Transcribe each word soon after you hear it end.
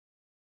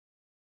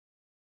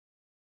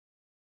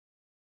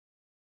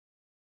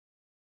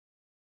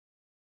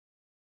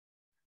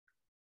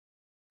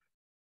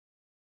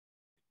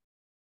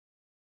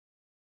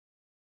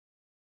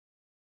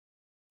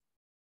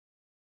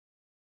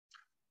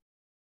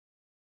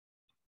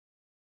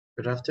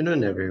Good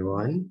afternoon,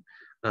 everyone.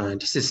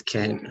 This is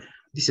Ken.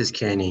 This is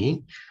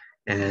Kenny,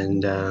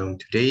 and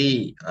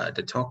today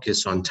the talk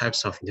is on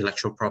types of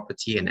intellectual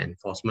property and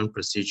enforcement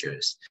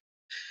procedures.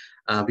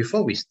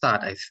 Before we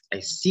start, I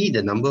see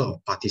the number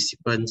of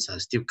participants are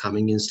still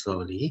coming in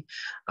slowly.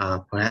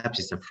 Perhaps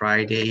it's a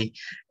Friday,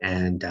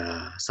 and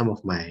some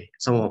of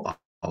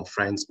our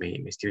friends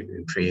may still be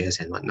in prayers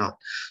and whatnot.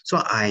 So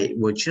I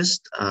would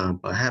just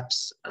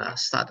perhaps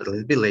start a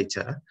little bit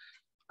later,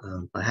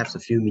 perhaps a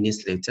few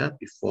minutes later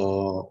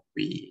before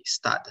we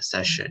start the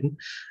session,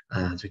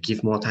 to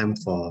give more time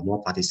for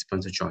more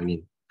participants to join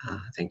in.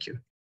 Thank you.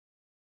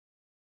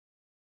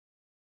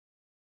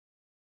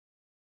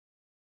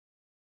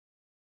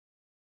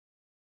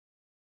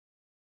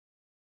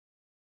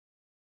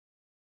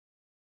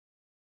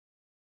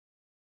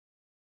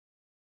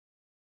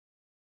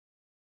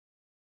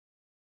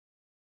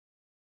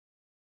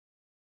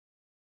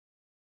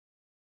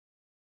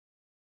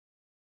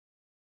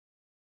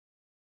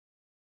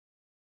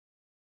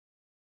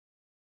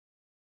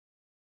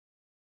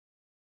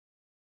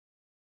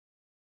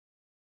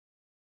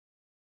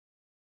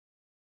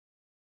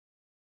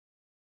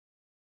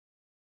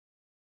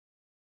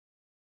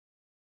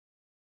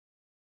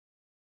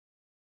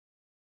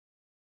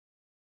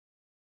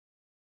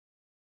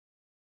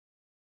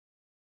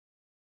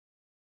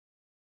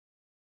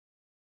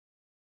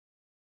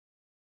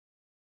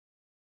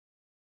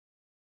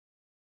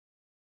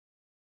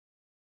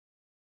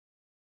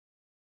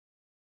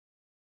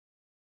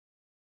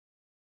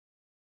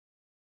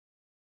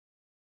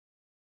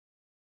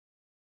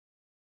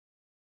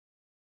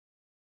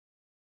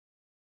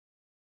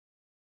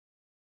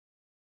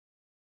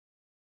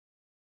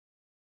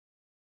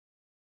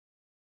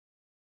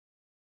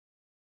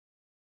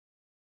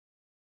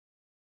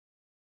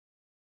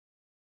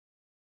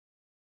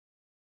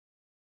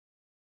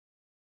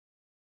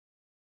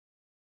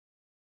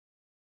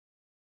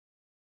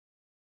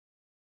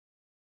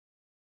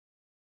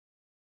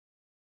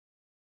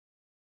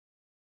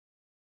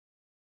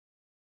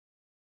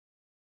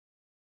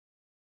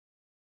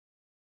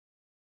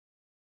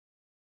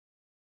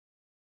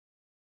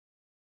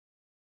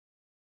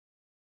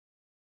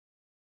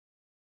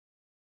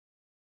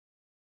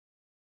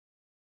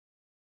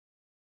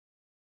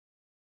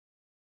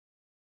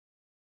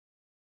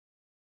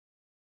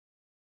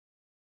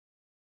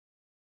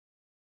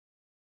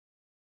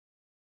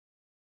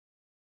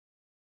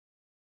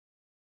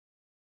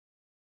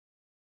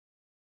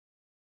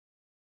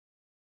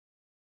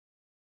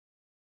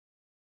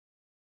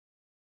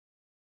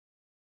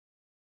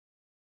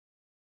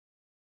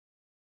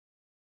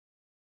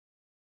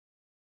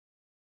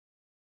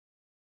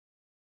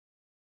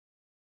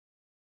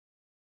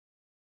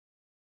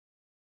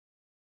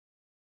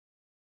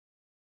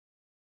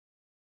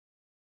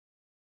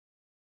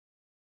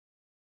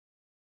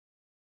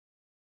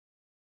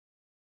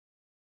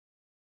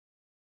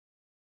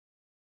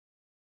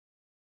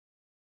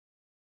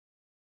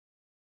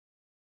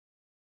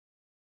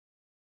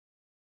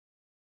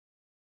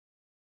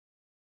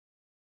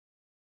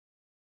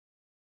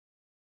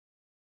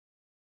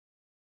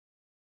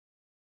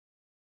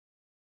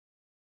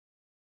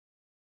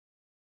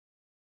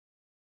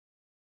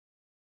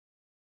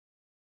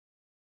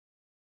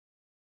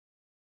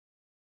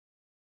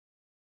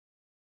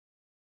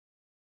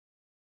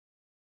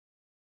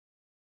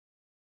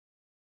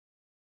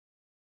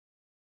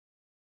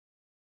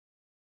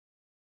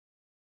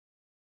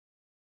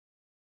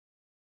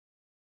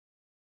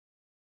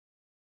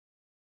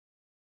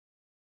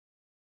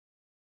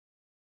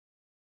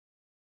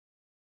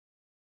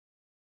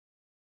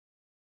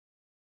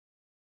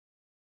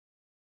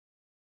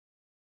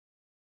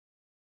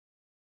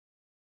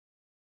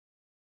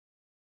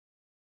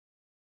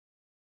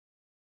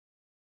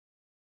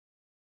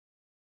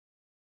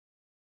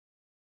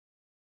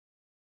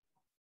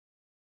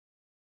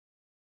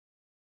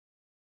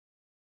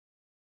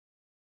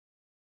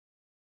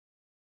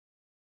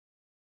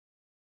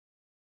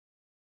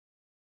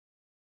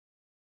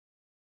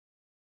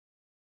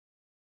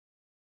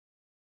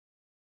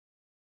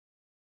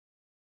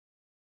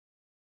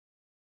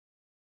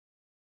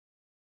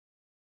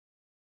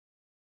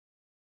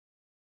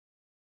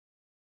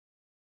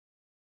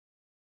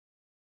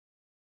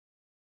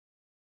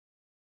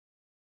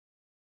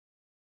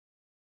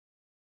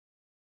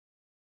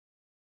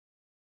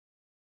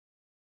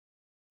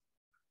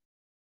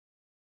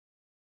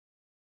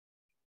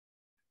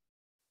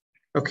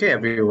 Okay,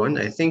 everyone,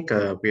 I think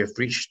we have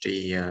reached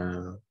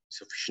the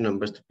sufficient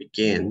numbers to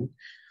begin.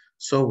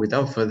 So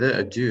without further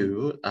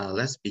ado,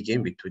 let's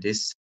begin with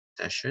today's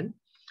session.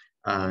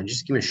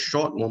 Just give me a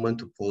short moment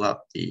to pull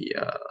up the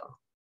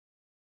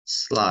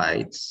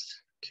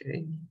slides.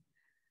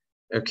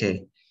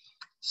 Okay.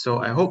 So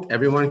I hope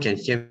everyone can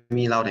hear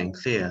me loud and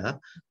clear.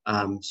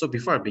 So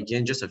before I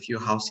begin, just a few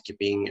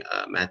housekeeping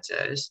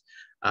matters.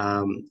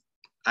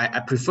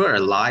 I prefer a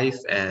live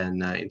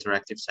and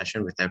interactive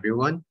session with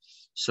everyone.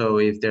 So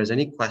if there's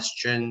any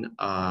question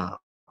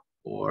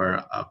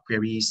or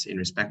queries in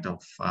respect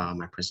of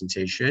my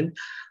presentation,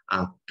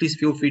 please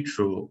feel free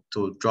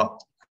to drop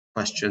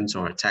questions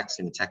or text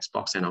in the text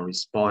box, and I'll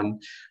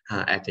respond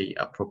at the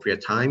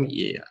appropriate time,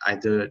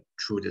 either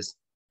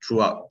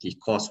throughout the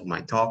course of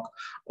my talk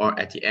or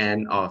at the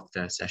end of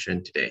the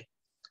session today.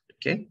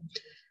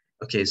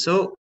 Okay,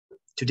 so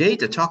today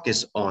the talk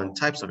is on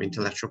types of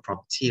intellectual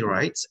property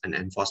rights and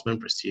enforcement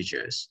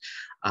procedures.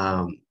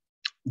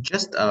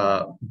 Just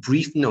a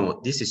brief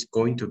note, this is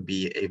going to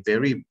be a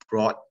very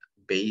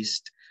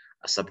broad-based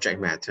subject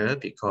matter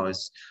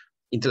because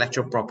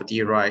intellectual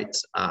property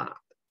rights,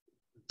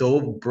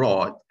 though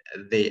broad,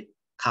 they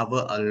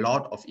cover a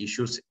lot of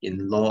issues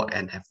in law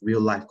and have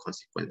real-life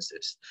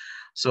consequences.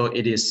 So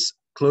it is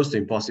close to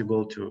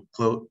impossible to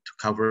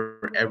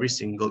cover every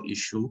single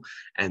issue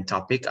and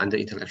topic under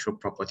intellectual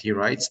property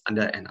rights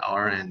under an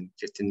hour and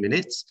 15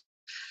 minutes.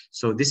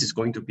 So this is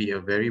going to be a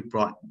very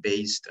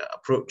broad-based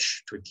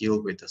approach to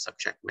deal with the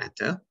subject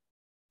matter.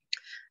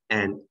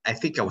 And I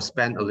think I'll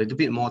spend a little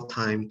bit more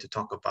time to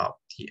talk about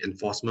the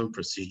enforcement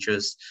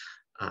procedures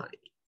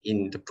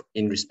in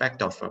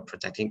respect of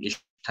protecting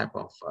each type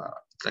of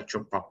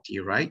intellectual property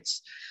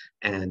rights.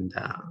 And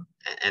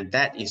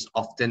that is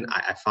often,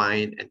 I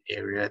find, an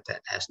area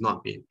that has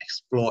not been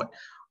explored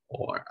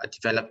or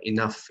developed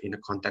enough in the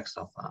context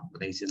of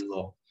Malaysian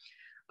law.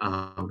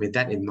 With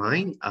that in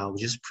mind, I'll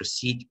just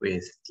proceed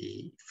with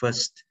the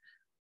first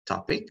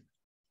topic.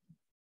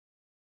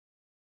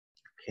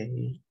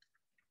 Okay.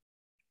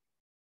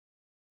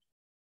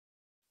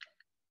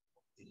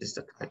 This is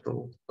the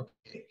title.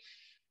 Okay.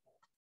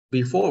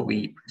 Before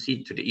we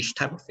proceed to each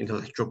type of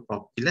intellectual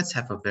property, let's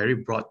have a very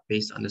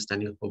broad-based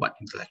understanding of what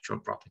intellectual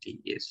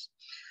property is.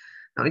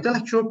 Now,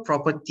 intellectual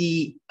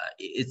property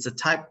is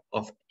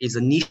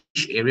a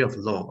niche area of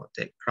law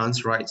that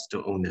grants rights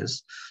to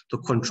owners to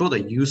control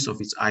the use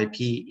of its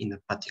IP in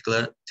a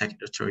particular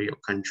territory or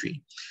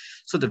country.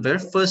 So the very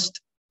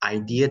first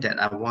idea that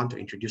I want to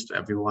introduce to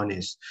everyone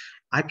is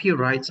IP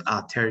rights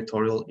are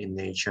territorial in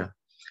nature.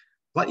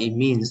 What it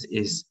means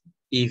is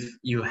if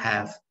you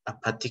have a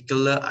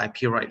particular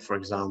IP right, for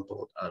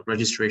example, a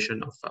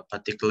registration of a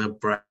particular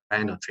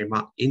brand or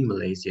trademark in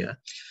Malaysia,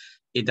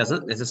 it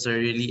doesn't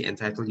necessarily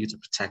entitle you to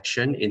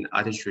protection in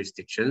other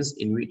jurisdictions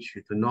in which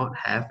you do not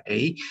have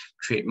a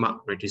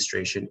trademark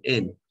registration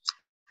in.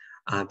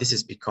 This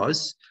is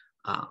because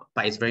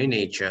by its very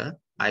nature,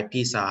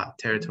 IPs are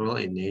territorial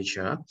in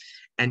nature,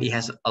 and it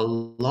has a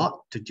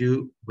lot to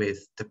do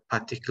with the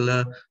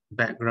particular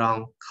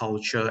background,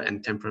 culture,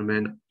 and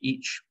temperament of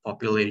each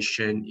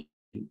population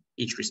in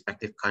each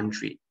respective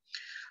country.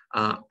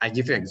 I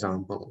give you an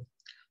example.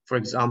 For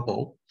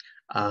example,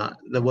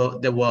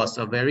 there was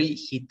a very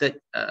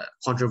heated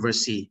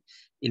controversy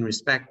in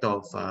respect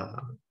of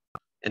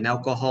an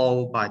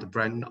alcohol by the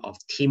brand of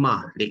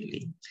Tima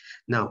lately.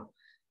 Now,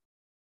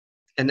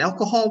 an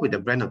alcohol with the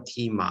brand of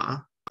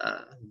Tima,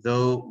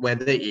 though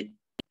whether it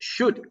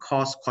should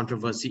cause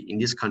controversy in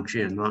this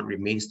country or not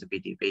remains to be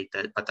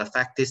debated, but the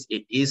fact is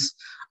it is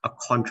a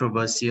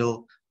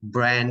controversial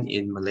brand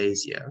in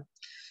Malaysia.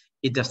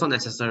 It does not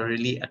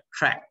necessarily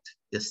attract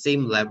the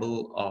same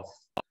level of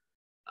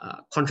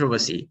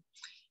controversy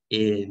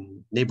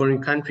in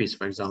neighboring countries,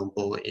 for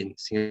example, in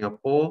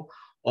Singapore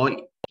or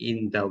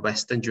in the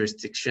Western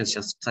jurisdictions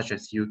such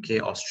as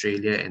UK,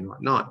 Australia, and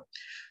whatnot.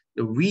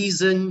 The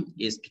reason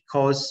is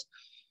because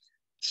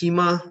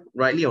Tima,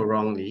 rightly or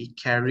wrongly,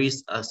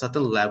 carries a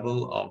certain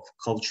level of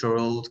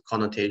cultural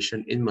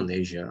connotation in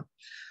Malaysia,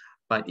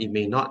 but it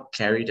may not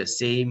carry the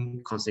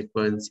same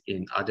consequence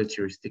in other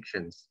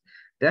jurisdictions.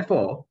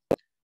 Therefore,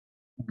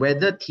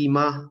 whether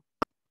Tima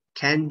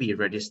can be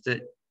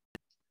registered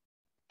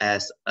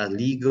as a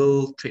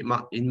legal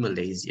trademark in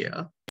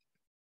Malaysia,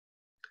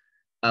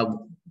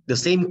 the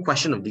same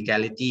question of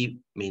legality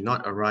may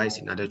not arise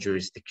in other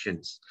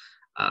jurisdictions,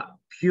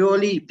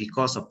 purely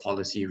because of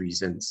policy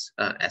reasons,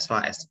 as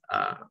far as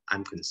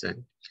I'm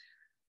concerned.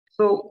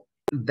 So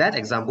that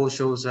example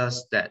shows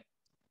us that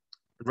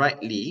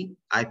rightly,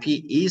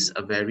 IP is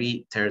a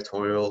very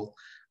territorial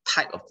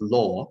type of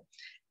law,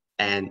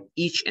 and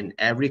each and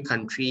every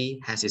country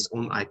has its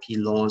own IP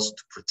laws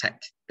to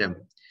protect them.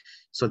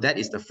 So that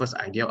is the first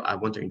idea I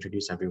want to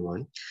introduce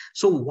everyone.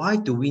 So why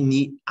do we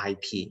need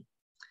IP?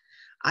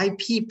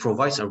 IP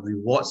provides a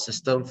reward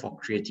system for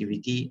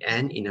creativity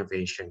and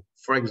innovation.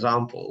 For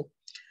example,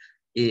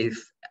 if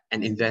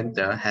an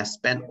inventor has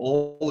spent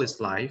all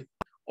his life,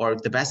 or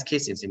the best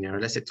case in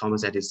scenario, let's say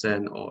Thomas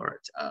Edison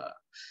or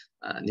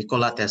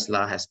Nikola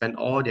Tesla has spent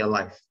all their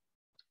life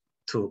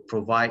to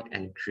provide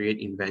and create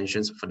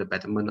inventions for the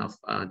betterment of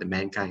the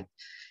mankind,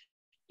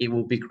 it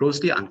will be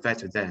grossly unfair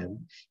to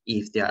them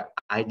if their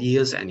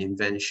ideas and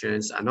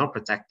inventions are not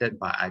protected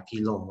by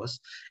IP laws,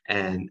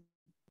 and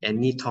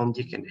any Tom,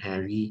 Dick, and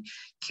Harry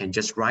can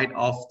just write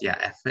off their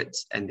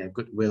efforts and their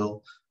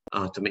goodwill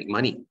to make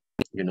money,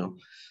 you know.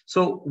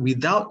 So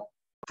without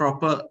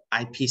proper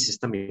IP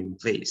system in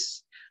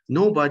place,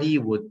 nobody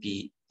would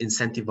be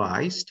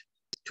incentivized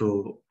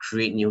to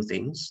create new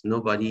things.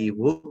 Nobody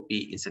would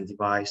be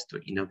incentivized to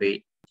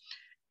innovate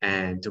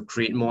and to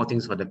create more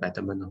things for the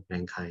betterment of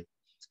mankind.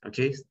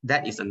 Okay,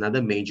 that is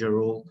another major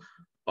role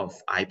of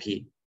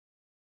IP.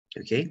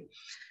 Okay,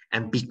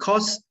 And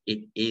because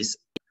it is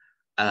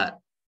a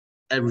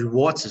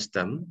reward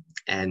system,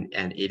 and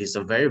it is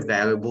a very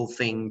valuable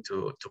thing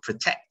to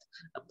protect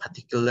a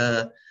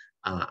particular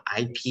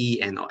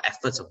IP and or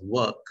efforts of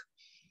work,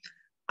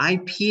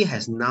 IP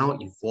has now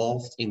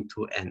evolved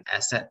into an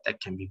asset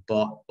that can be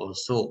bought or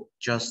sold,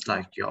 just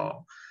like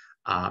your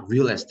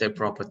real estate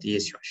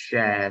properties, your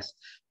shares,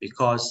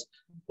 because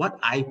what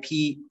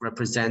IP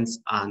represents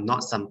are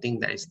not something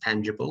that is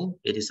tangible.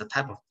 It is a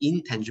type of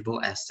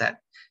intangible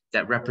asset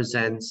that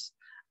represents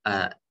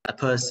a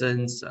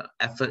person's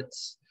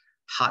efforts,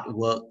 hard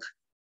work,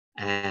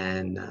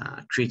 and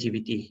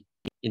creativity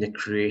in the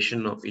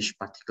creation of each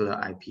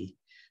particular IP.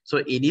 So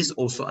it is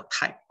also a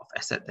type of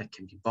asset that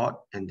can be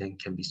bought and then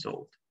can be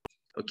sold.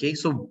 Okay,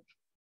 so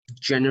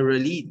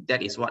generally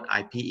that is what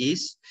IP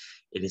is.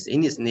 It is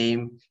in its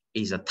name.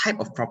 It is a type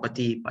of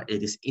property, but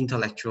it is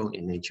intellectual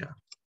in nature.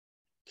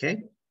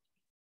 Okay.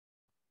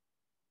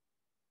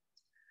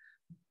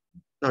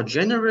 Now,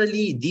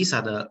 generally, these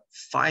are the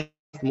 5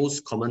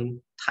 most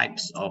common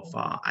types of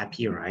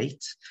IP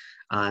rights.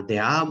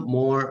 There are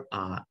more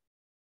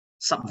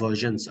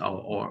subversions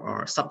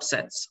or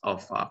subsets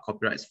of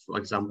copyrights. For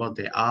example,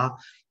 there are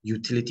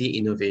utility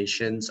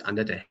innovations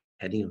under the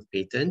heading of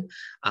patent,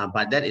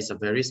 but that is a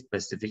very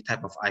specific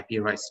type of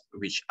IP rights,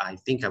 which I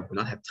think I will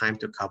not have time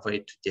to cover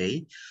it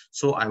today.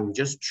 So I will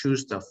just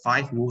choose the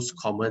 5 most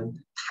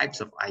common types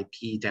of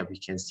IP that we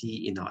can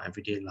see in our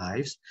everyday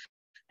lives,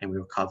 and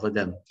we'll cover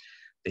them.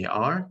 They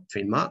are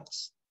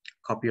trademarks,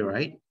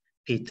 copyright,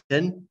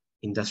 patent,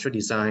 industrial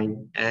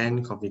design,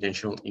 and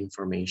confidential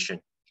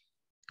information.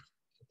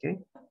 Okay.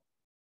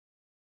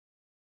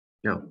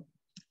 Now,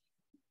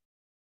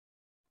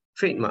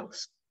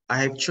 trademarks. I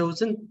have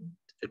chosen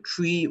the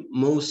 3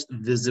 most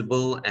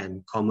visible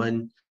and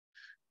common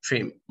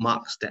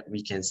trademarks that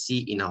we can see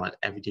in our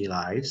everyday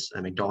lives: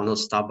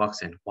 McDonald's,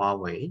 Starbucks, and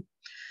Huawei.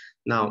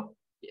 Now,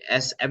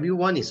 as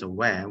everyone is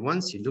aware,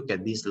 once you look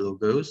at these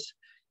logos,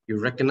 you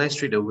recognize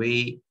straight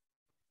away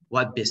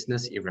what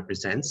business it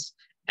represents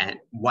and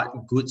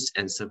what goods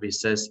and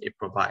services it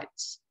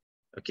provides.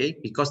 Okay,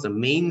 because the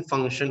main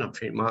function of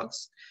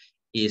trademarks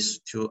is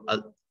to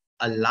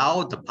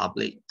allow the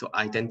public to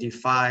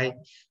identify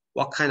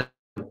what kind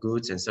of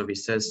goods and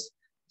services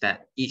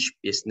that each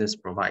business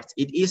provides.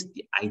 It is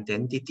the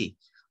identity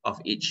of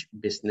each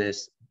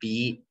business,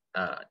 be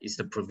is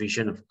the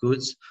provision of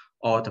goods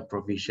or the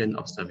provision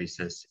of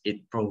services.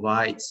 It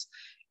provides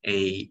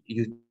a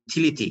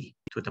utility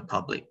to the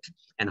public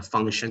and a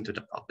function to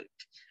the public.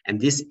 And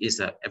this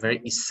is a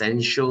very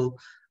essential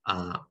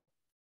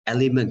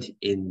element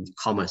in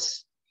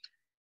commerce,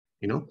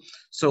 you know.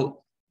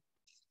 So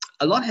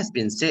a lot has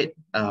been said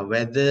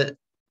whether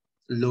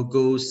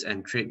logos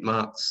and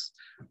trademarks,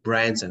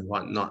 brands and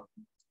whatnot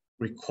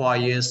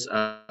requires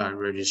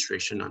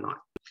registration or not.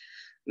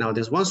 Now,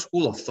 there's one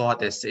school of thought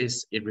that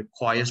says it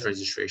requires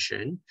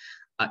registration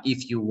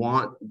if you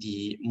want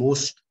the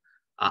most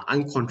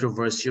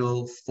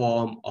uncontroversial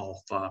form of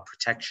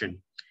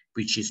protection,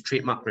 which is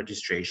trademark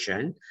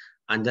registration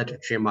under the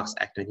Trademarks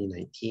Act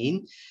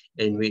 2019,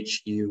 in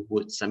which you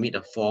would submit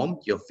a form,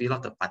 you'll fill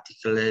out the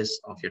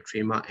particulars of your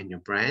trademark and your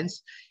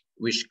brands,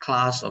 which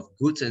class of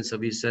goods and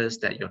services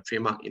that your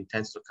trademark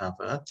intends to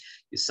cover.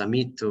 You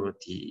submit to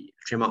the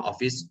trademark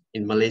office.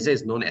 In Malaysia,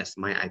 it's known as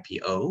My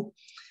IPO.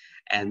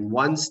 And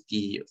once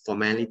the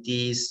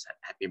formalities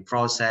have been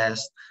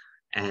processed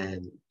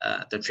and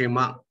the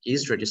trademark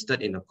is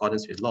registered in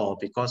accordance with law,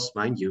 because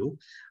mind you,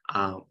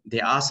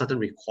 there are certain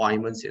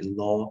requirements in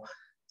law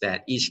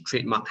that each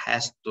trademark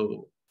has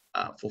to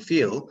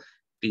fulfill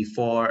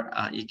before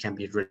it can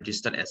be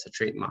registered as a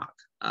trademark.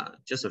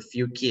 Just a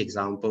few key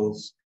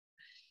examples.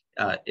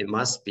 It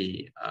must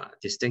be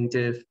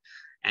distinctive,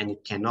 and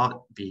it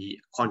cannot be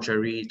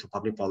contrary to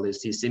public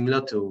policy,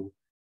 similar to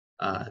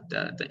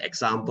the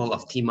example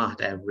of Timah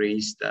that I've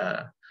raised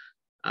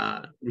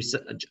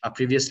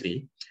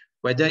previously.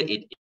 Whether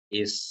it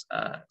is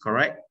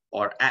correct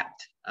or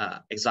apt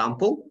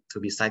example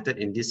to be cited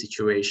in this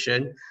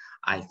situation,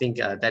 I think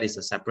that is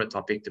a separate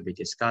topic to be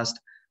discussed,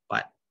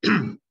 but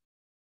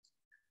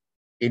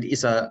it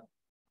is a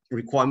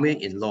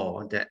requirement in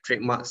law that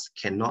trademarks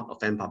cannot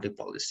offend public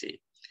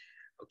policy.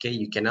 Okay,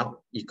 you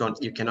cannot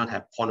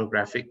have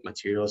pornographic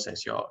materials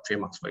as your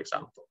trademarks, for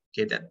example.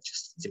 Okay, that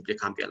just simply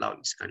can't be allowed in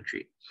this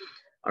country.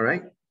 All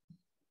right.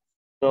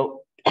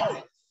 So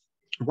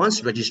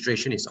once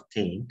registration is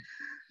obtained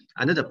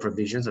under the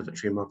provisions of the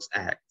Trademarks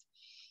Act,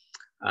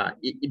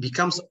 it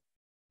becomes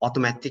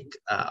automatic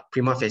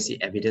prima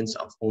facie evidence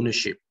of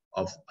ownership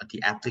of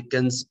the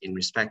applicants in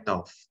respect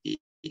of the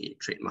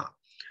trademark.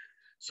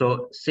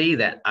 So say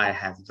that I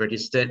have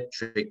registered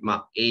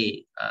trademark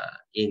A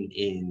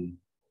in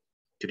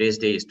today's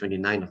day is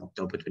 29th of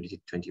October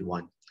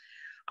 2021.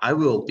 I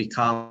will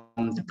become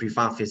the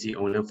prima facie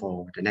owner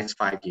for the next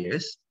 5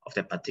 years of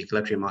that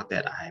particular trademark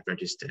that I have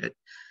registered,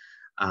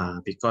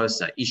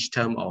 because each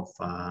term of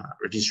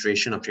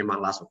registration of trademark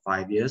lasts for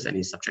 5 years and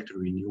is subject to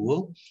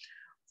renewal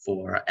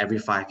for every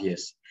 5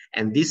 years.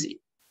 And this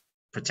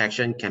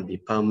protection can be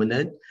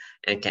permanent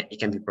and it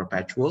can be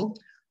perpetual,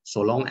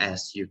 so long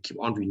as you keep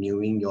on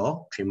renewing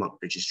your trademark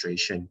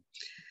registration.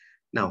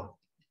 Now,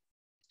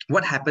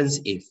 what happens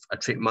if a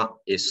trademark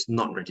is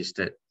not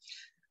registered?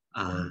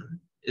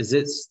 Is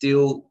it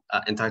still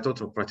entitled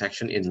to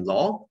protection in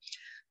law?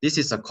 This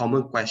is a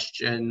common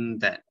question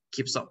that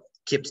keeps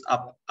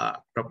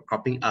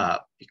cropping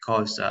up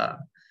because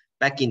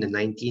back in the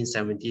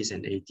 1970s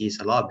and 80s,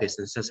 a lot of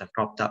businesses have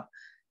cropped up,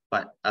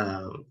 but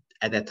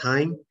at that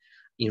time,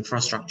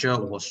 infrastructure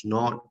was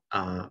not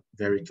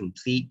very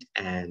complete,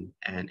 and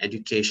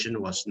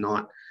education was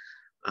not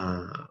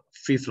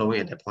free-flowing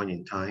at that point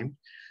in time.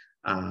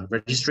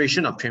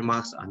 Registration of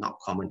trademarks are not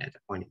common at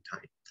that point in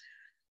time.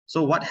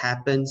 So what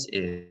happens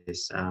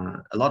is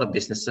a lot of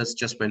businesses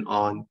just went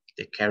on,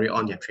 they carry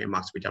on their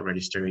trademarks without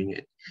registering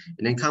it.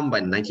 And then come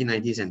by the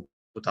 1990s and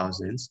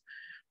 2000s,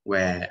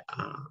 where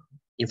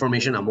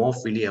information are more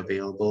freely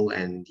available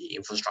and the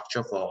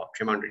infrastructure for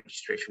trademark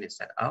registration is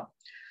set up,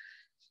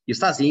 you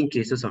start seeing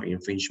cases of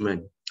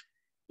infringement,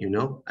 you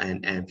know,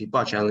 and people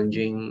are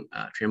challenging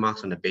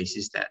trademarks on the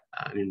basis that,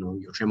 you know,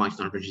 your trademark is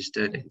not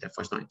registered and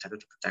therefore it's not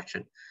entitled to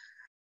protection.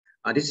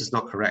 This is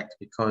not correct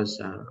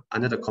because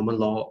under the common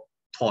law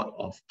thought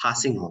of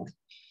passing off,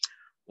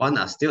 one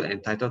are still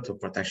entitled to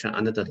protection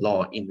under the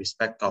law in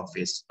respect of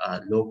its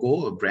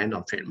logo or brand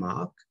or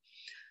trademark,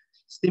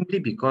 simply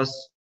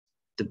because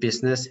the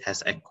business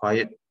has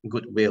acquired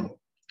goodwill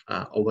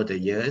over the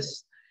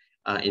years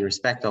in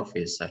respect of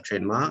its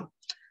trademark.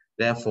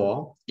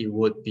 Therefore, it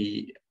would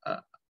be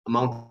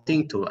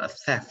amounting to a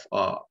theft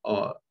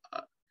or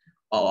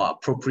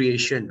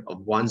appropriation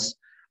of one's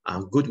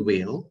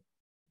goodwill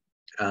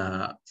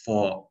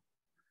for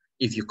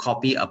if you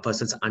copy a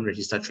person's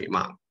unregistered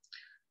trademark.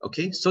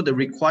 Okay, so the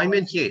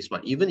requirement here is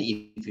what, even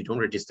if you don't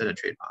register the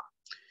trademark,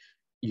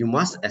 you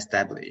must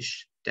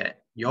establish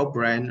that your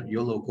brand,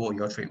 your logo,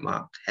 your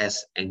trademark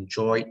has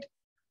enjoyed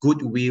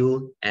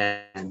goodwill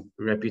and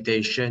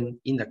reputation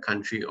in the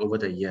country over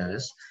the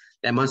years.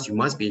 That means you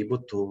must be able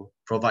to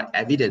provide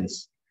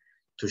evidence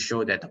to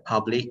show that the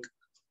public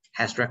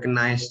has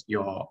recognized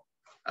your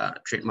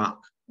trademark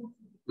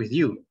with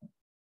you,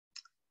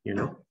 you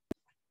know.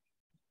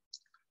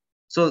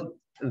 So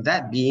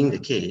that being the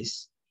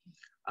case,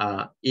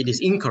 it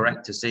is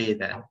incorrect to say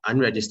that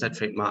unregistered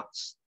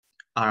trademarks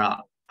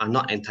are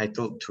not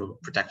entitled to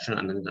protection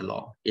under the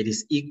law. It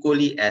is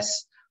equally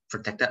as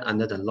protected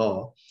under the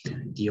law.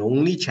 The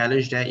only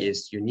challenge there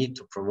is you need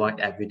to provide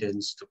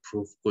evidence to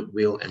prove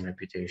goodwill and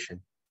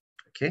reputation.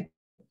 Okay,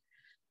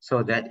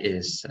 so that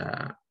is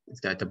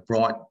the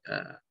broad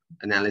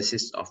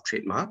analysis of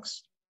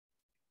trademarks.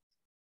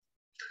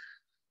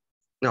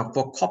 Now,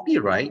 for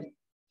copyright,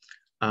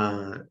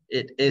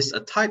 it is a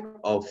type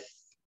of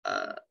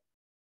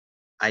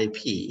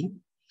IP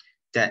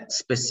that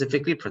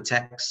specifically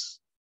protects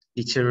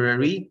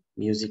literary,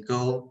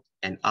 musical,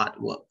 and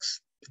artworks.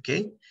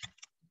 Okay,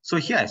 so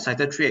here I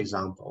cited 3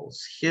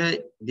 examples. Here,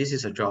 this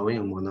is a drawing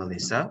of Mona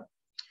Lisa.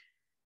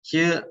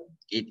 Here,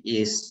 it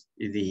is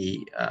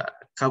the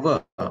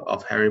cover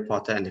of Harry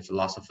Potter and the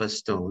Philosopher's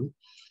Stone.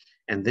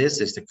 And this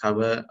is the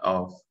cover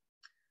of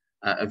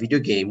a video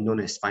game known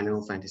as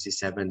Final Fantasy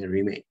VII, the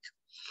remake.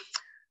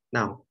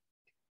 Now,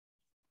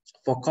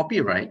 for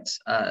copyrights,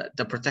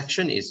 the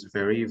protection is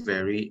very,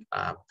 very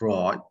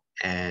broad,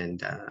 and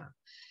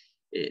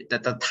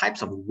the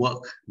types of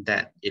work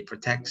that it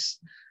protects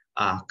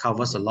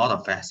covers a lot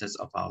of facets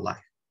of our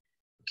life.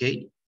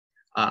 Okay,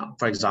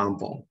 for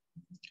example,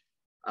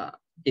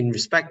 in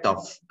respect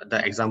of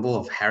the example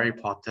of Harry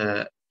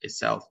Potter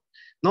itself,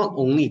 not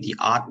only the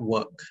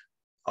artwork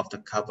of the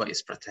cover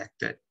is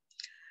protected,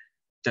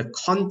 the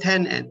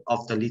content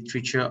of the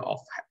literature of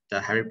the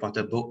Harry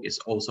Potter book is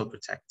also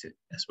protected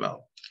as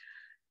well.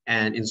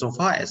 And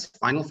insofar as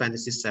Final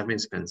Fantasy VII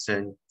is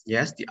concerned,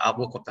 yes, the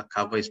artwork of the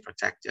cover is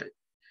protected,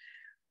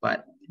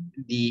 but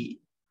the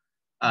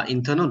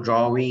internal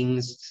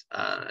drawings,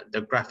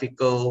 the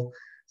graphical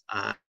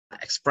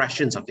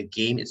expressions of the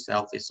game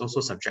itself is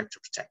also subject to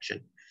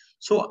protection.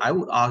 So I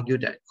would argue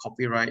that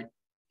copyright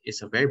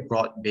is a very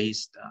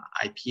broad-based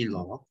IP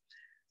law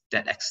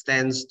that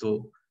extends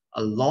to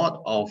a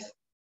lot of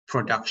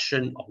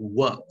production of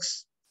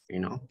works, you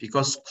know,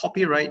 because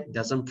copyright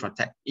doesn't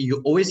protect.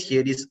 You always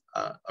hear this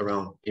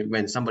around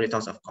when somebody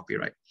talks of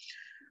copyright.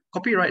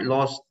 Copyright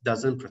laws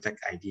doesn't protect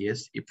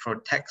ideas. It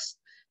protects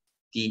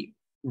the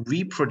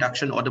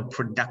reproduction or the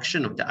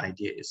production of the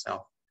idea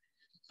itself.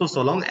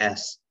 So long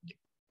as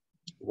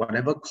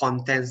whatever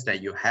contents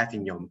that you have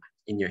in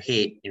your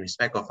head in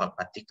respect of a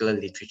particular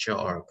literature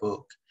or a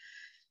book,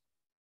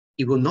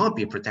 it will not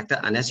be protected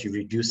unless you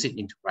reduce it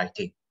into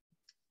writing.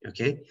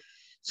 Okay,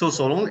 so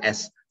long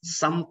as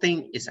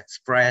something is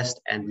expressed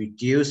and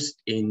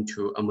reduced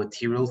into a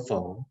material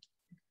form,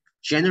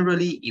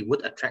 generally it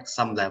would attract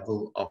some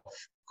level of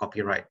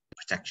copyright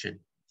protection.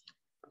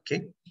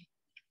 Okay,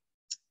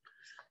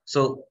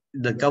 so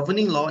the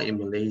governing law in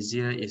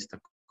Malaysia is the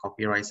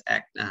Copyright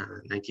Act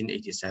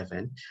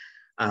 1987.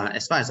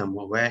 As far as I'm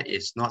aware,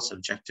 it's not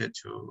subjected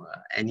to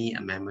any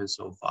amendment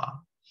so far.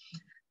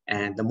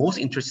 And the most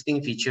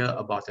interesting feature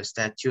about the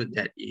statute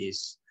that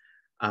is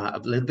a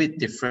little bit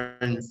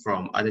different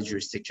from other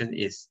jurisdictions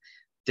is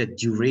the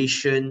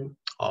duration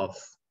of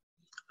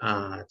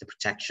the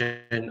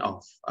protection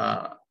of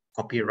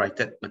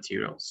copyrighted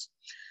materials.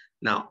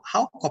 Now,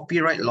 how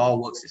copyright law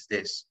works is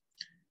this.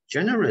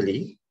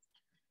 Generally,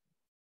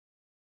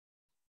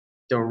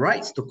 the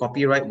rights to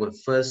copyright will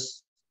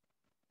first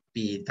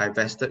be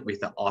divested with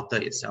the author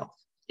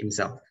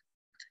himself.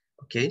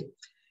 Okay,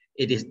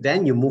 it is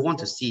then you move on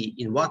to see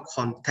in what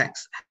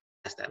context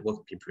has that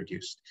work been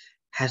produced.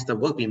 Has the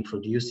work been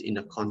produced in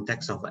the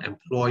context of an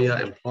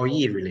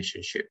employer-employee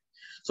relationship?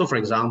 So for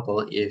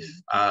example, if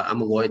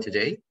I'm a lawyer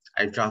today,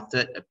 I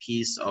drafted a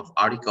piece of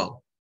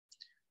article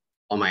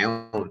on my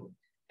own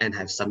and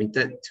have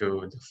submitted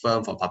to the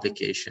firm for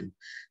publication.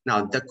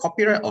 Now, the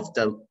copyright of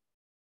the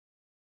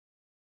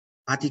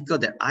article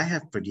that I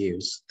have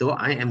produced, though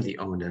I am the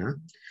owner,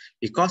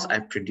 because I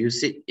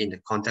produce it in the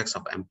context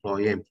of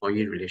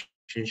employer-employee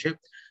relationship,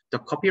 the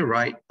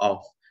copyright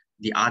of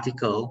the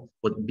article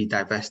would be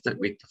divested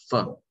with the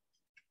firm.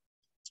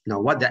 Now,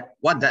 what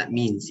that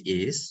means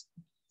is,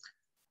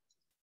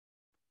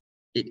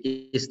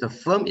 it is the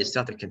firm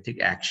itself that can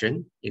take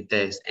action if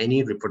there is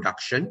any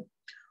reproduction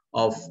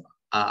of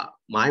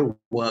my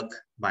work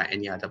by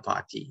any other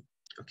party,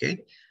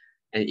 okay?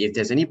 And if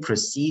there's any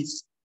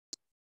proceeds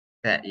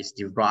that is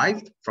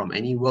derived from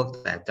any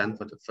work that I've done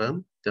for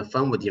the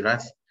firm will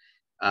derive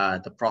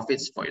the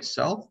profits for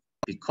itself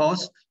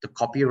because the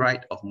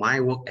copyright of my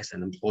work as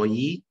an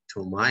employee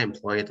to my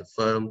employer, the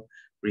firm,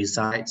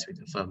 resides with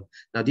the firm.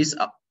 Now, this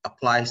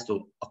applies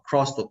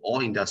across to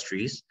all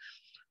industries,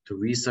 to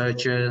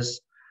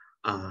researchers,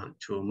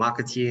 to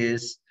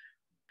marketeers,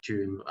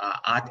 to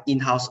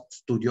in-house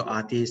studio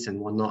artists and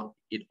whatnot.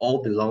 It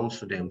all belongs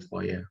to the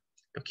employer,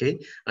 okay?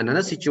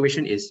 Another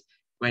situation is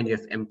when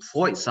you've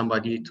employed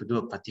somebody to do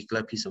a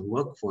particular piece of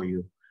work for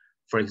you.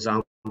 For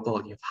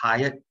example, you've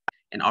hired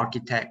an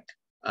architect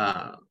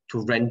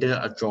to render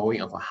a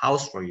drawing of a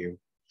house for you.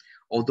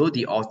 Although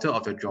the author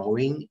of the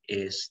drawing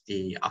is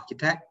the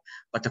architect,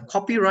 but the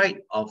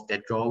copyright of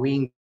that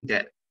drawing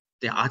that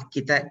the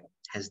architect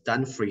has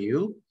done for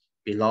you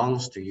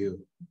belongs to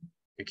you,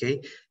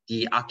 okay?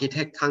 The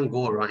architect can't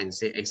go around and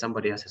say, hey,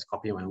 somebody else has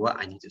copied my work,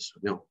 I need to sue.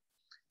 No,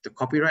 the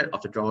copyright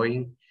of the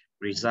drawing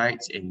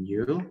resides in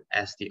you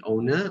as the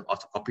owner of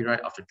the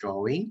copyright of the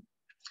drawing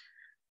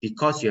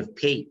because you have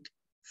paid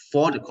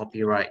for the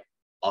copyright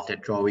of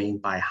that drawing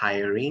by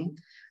hiring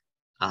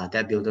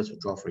that builder to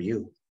draw for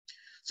you.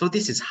 So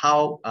this is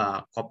how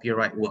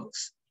copyright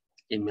works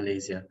in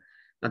Malaysia.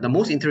 Now, the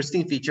most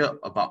interesting feature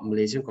about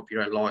Malaysian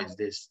copyright law is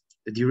this.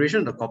 The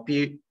duration of the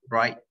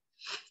copyright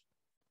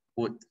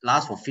would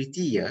last for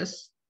 50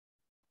 years.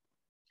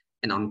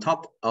 And on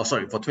top,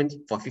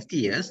 for 50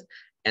 years.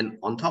 And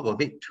on top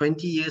of it,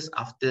 20 years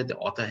after the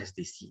author has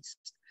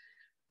deceased.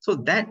 So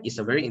that is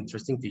a very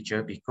interesting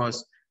feature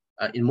because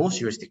in most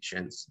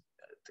jurisdictions,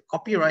 the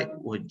copyright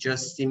would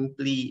just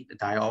simply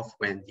die off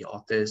when the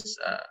authors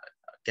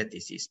get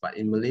deceased. But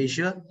in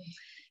Malaysia,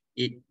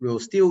 it will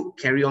still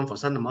carry on for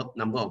some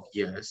number of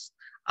years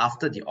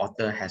after the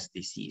author has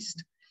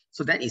deceased.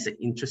 So that is an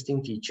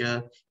interesting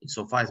feature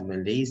insofar as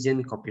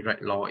Malaysian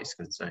copyright law is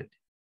concerned,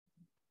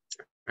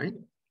 right?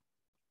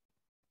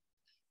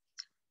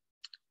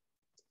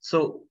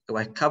 So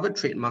I've covered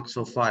trademark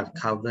so far, I've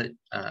covered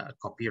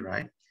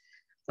copyright.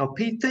 Now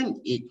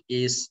patent, it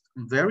is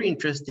very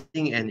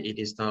interesting and it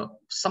is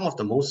some of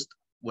the most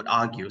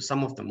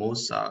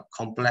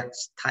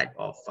complex type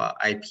of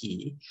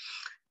IP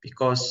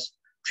because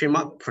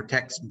trademark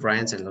protects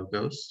brands and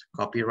logos,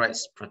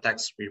 copyrights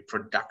protects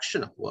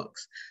reproduction of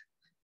works,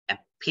 and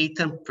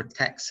patent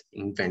protects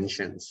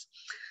inventions.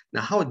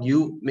 Now, how do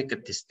you make a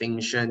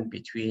distinction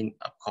between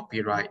a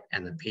copyright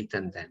and a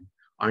patent then?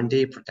 Aren't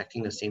they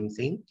protecting the same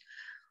thing?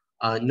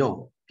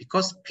 No,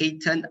 because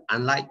patent,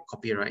 unlike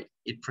copyright,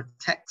 it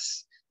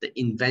protects the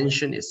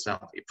invention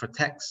itself. It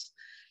protects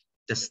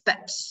the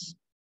steps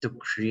to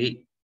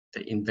create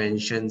the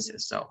inventions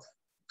itself,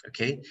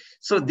 okay?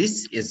 So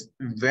this is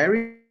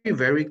very,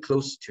 very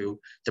close to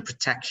the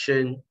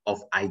protection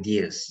of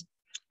ideas,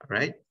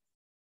 right?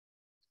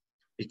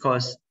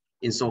 Because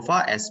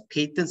insofar as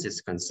patents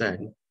is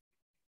concerned,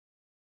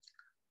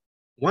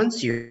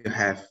 once you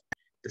have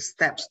the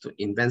steps to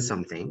invent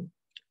something,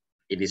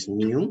 it is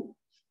new,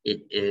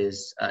 it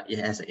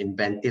has an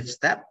inventive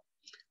step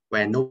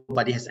where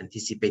nobody has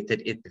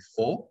anticipated it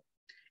before,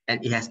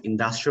 and it has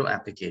industrial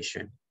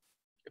application,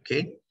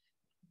 okay?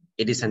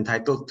 It is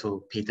entitled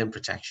to patent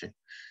protection.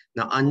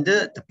 Now,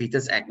 under the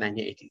Patents Act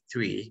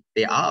 1983,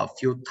 there are a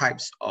few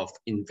types of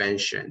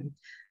invention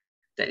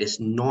that is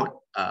not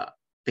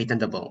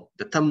patentable.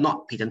 The term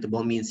not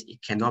patentable means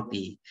it cannot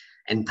be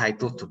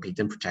entitled to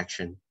patent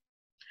protection.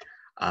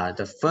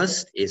 The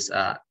first is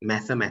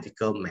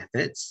mathematical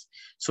methods.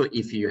 So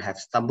if you have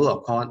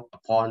stumbled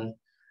upon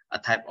a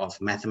type of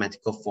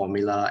mathematical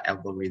formula,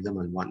 algorithm,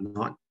 and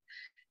whatnot,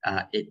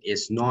 it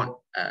is not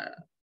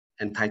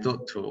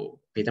entitled to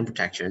patent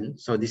protection.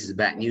 So this is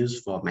bad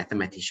news for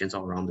mathematicians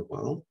all around the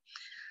world.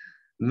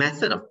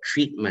 Method of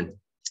treatment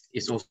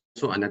is also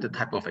another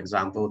type of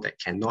example that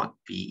cannot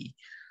be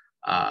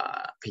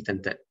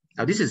patented.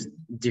 Now, this is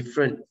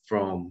different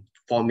from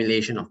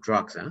formulation of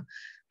drugs,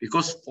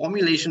 because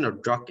formulation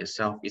of drug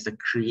itself is a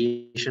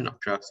creation of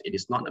drugs. It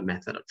is not a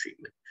method of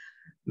treatment.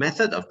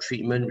 Method of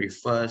treatment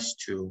refers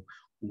to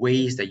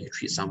ways that you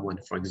treat someone.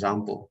 For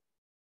example,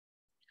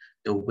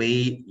 the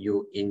way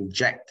you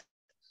inject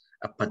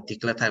a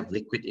particular type of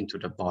liquid into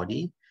the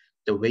body,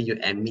 the way you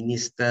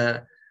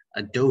administer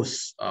a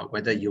dose,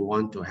 whether you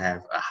want to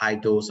have a high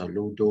dose or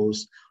low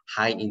dose,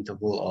 high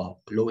interval or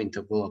low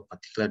interval of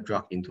particular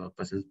drug into a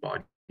person's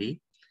body,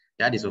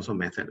 that is also a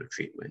method of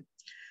treatment.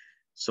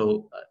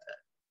 So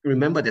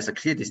remember, there's a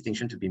clear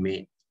distinction to be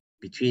made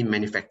between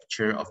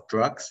manufacture of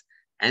drugs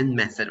and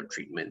method of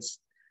treatments.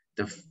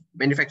 The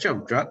manufacture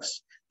of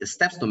drugs, the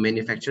steps to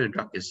manufacture the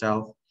drug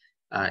itself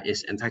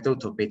is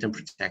entitled to patent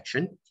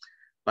protection,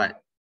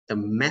 but the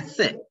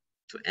method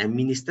to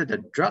administer the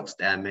drugs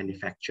that are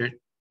manufactured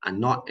are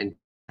not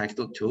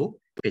entitled to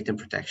patent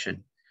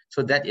protection.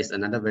 So that is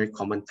another very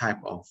common type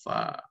of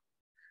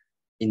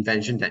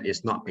invention that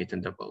is not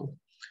patentable.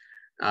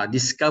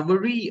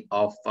 Discovery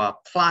of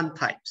plant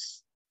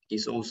types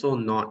is also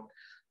not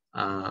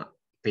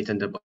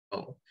patentable.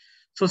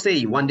 So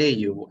say one day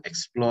you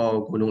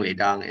explore Gunung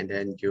Ledang and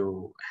then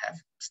you have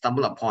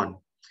stumbled upon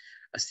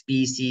a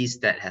species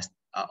that has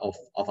of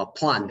a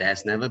plant that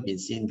has never been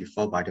seen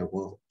before by the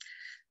world.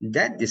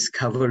 That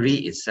discovery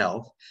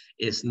itself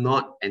is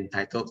not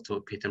entitled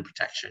to patent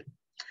protection.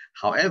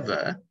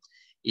 However,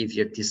 if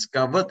you've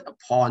discovered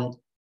upon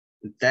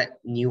that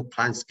new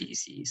plant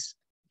species,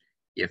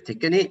 you have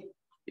taken it,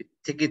 you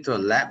take it to a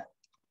lab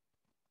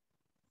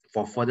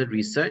for further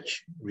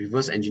research,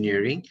 reverse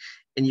engineering,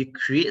 and you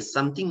create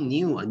something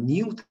new, a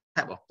new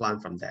type of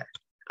plant from there.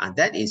 And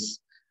that is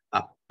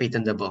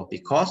patentable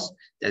because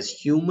there's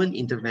human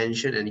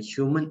intervention and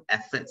human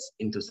efforts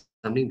into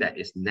something that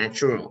is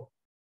natural.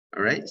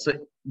 All right, so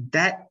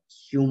that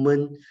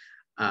human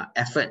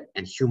effort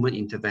and human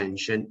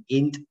intervention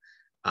in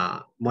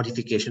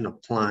modification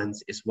of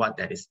plants is what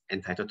that is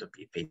entitled to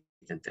be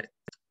patented.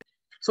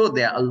 So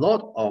there are a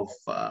lot of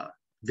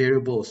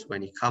variables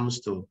when it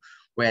comes to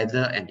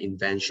whether an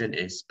invention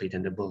is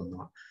patentable or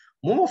not.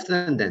 More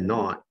often than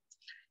not,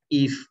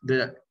 if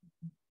the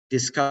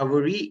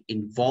discovery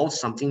involves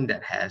something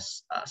that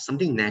has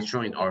something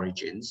natural in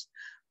origins,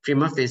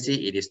 prima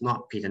facie, it is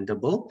not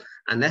patentable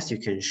unless you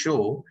can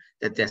show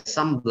that there's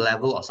some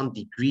level or some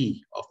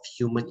degree of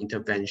human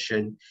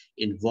intervention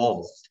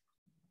involved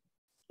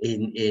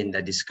in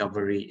the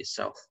discovery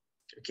itself.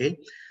 Okay,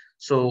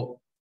 so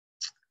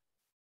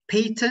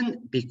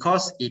patent,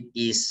 because it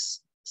is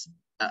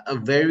a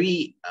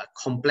very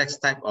complex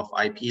type of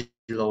IP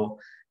law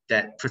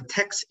that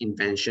protects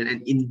invention,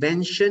 and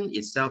invention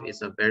itself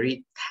is a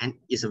very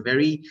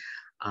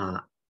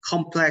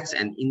complex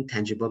and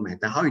intangible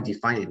matter. How you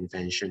define an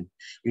invention?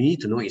 You need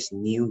to know it's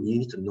new. You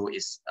need to know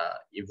it's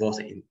involves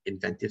an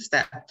inventive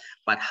step.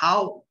 But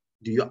how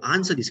do you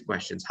answer these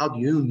questions? How do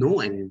you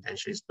know an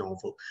invention is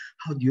novel?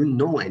 How do you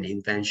know an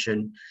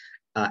invention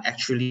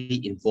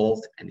actually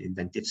involved an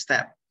inventive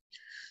step?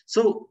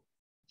 So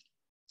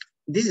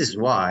this is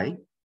why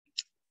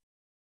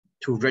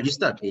to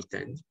register a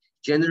patent,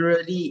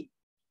 generally,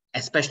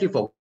 especially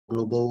for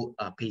global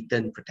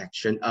patent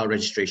protection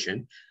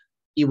registration,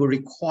 it will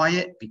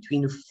require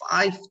between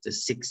 5 to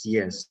 6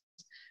 years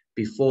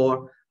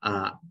before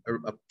a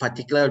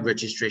particular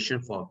registration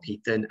for a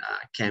patent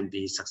can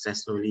be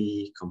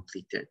successfully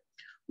completed.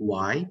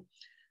 Why?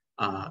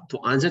 To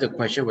answer the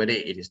question whether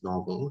it is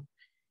novel,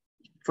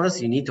 first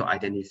you need to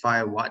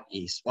identify what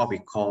we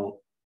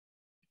call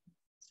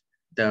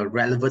the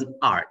relevant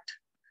art.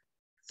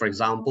 For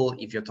example,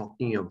 if you're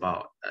talking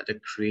about the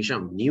creation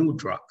of new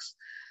drugs,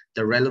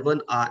 the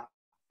relevant art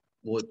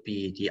would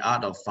be the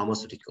art of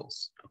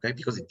pharmaceuticals, okay,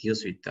 because it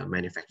deals with the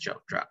manufacture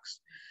of drugs.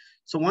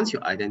 So once you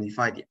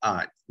identify the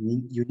art,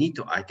 you need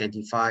to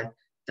identify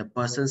the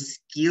person's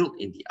skill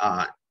in the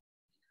art,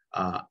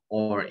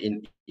 or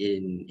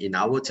in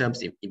our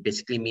terms, it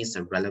basically means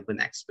a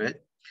relevant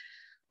expert.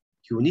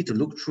 You need to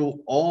look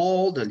through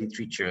all the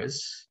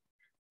literatures,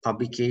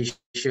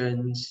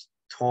 publications,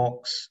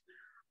 talks,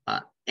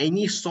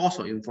 any source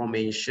of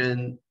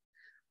information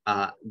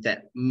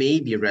that may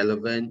be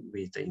relevant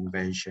with the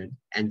invention,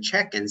 and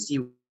check and see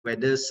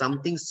whether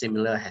something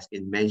similar has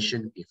been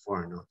mentioned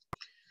before or not.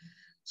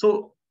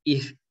 So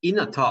if in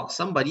a talk,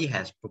 somebody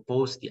has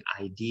proposed the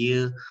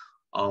idea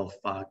of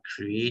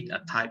create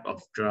a type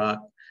of drug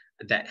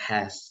that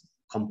has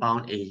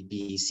compound A,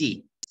 B,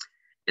 C,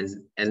 and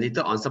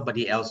later on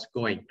somebody else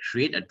go and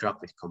create a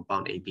drug with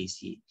compound A, B,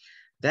 C,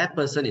 that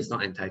person is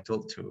not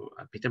entitled to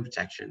patent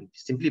protection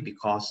simply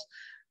because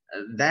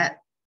that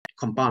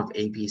compound of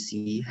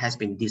ABC has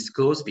been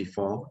disclosed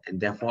before, and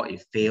therefore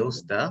it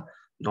fails the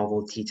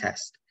novelty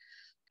test.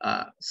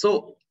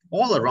 So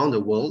all around the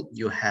world,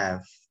 you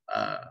have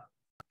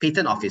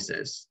patent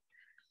officers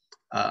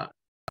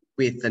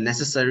with the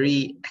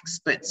necessary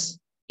experts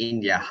in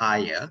their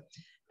hire,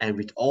 and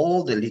with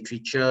all the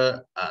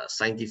literature,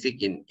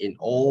 scientific in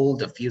all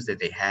the fields that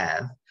they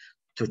have,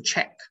 to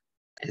check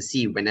and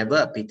see whenever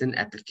a patent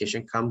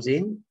application comes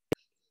in,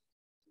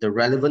 The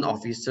relevant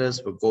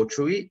officers will go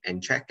through it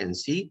and check and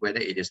see whether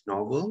it is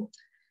novel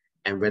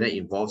and whether it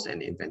involves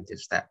an inventive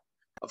step.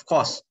 Of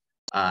course,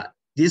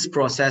 this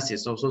process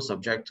is also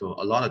subject to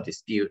a lot of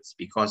disputes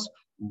because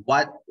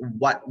what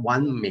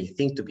one may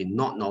think to be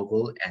not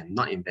novel and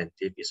not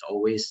inventive is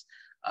always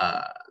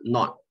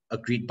not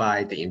agreed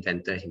by the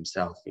inventor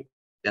himself.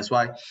 That's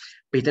why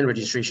patent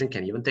registration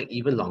can even take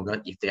even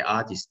longer if there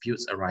are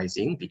disputes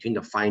arising between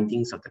the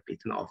findings of the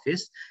patent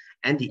office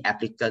and the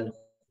applicant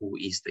who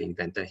is the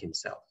inventor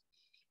himself.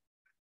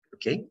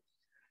 Okay,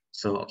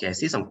 so okay, I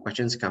see some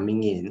questions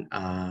coming in.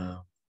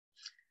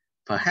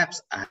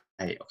 Perhaps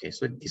okay,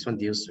 so this one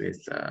deals with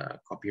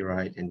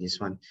copyright and this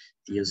one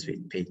deals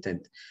with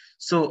patent.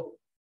 So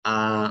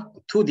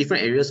two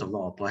different areas of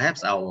law.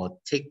 Perhaps I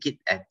will take it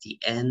at the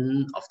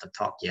end of the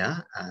talk, yeah,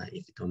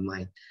 if you don't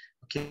mind.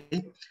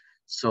 Okay,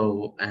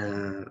 so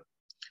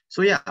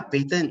so yeah,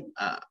 patent,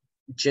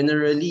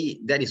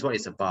 generally that is what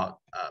it's about.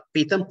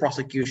 Patent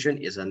prosecution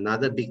is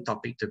another big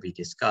topic to be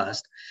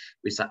discussed,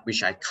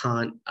 which I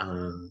can't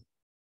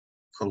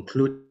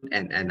conclude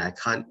and I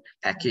can't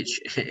package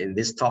in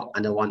this talk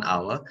under 1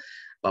 hour.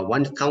 But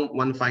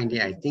one fine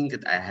day, I think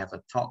that I have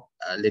a talk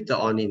later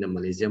on in the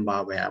Malaysian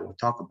bar where I will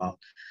talk about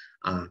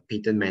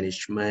patent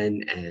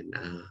management and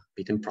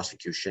patent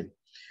prosecution.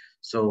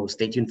 So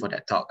stay tuned for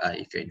that talk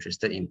if you're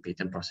interested in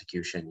patent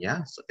prosecution.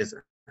 Yeah, so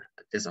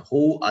there's a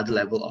whole other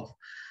level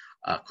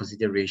of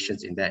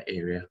considerations in that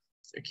area.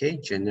 Okay,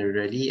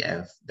 generally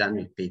I've done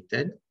with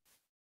patent.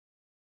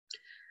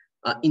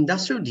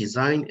 Industrial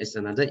design is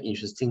another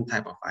interesting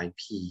type of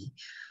IP.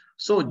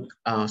 So,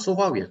 so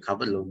far we have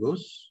covered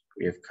logos,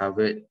 we have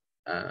covered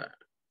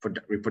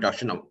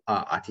reproduction of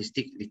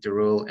artistic,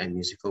 literal, and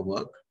musical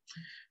work.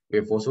 We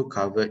have also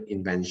covered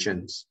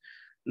inventions.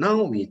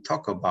 Now we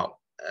talk about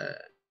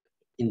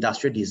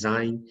industrial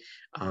design,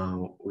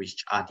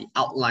 which are the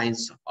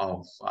outlines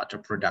of the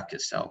product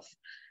itself.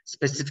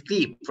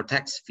 Specifically, it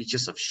protects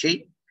features of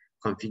shape,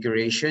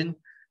 configuration,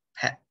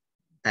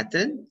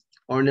 pattern,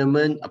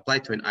 ornament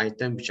applied to an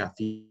item which are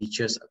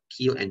features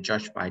appeal and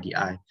judged by the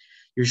eye.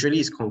 Usually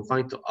it's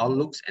confined to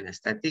outlooks and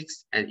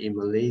aesthetics, and in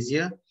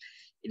Malaysia,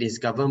 it is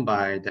governed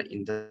by the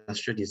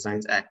Industrial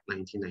Designs Act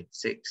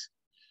 1996.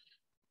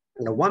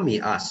 Now one may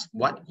ask,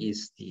 what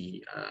is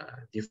the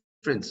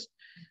difference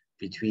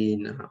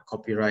between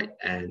copyright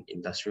and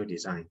industrial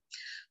design?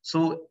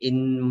 So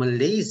in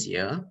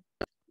Malaysia,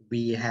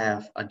 we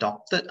have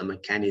adopted a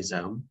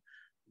mechanism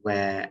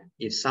where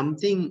if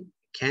something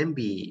can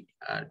be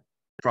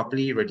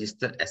properly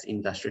registered as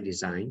industrial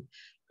design,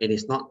 it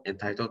is not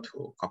entitled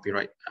to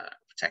copyright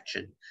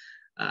protection.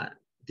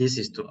 This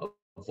is to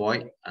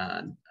avoid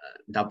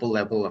double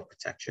level of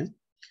protection,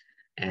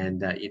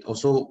 and it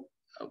also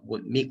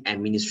would make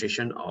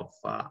administration of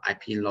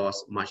IP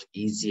laws much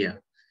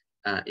easier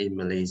in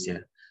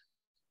Malaysia.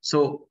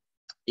 So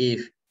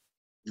if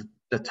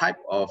the type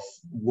of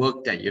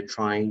work that you're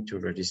trying to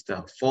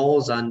register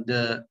falls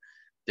under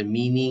the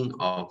meaning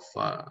of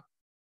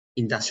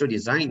industrial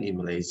design in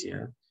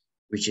Malaysia,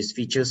 which is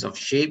features of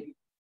shape,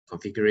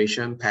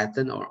 configuration,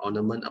 pattern, or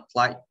ornament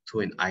applied to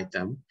an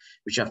item,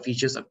 which are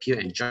features appear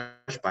and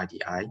judged by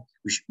the eye,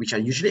 which are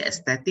usually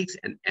aesthetics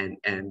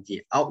and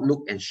the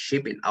outlook and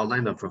shape and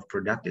outline of a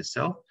product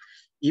itself,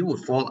 it would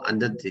fall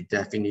under the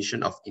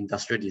definition of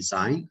industrial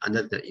design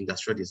under the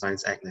Industrial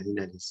Designs Act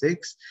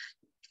 1996,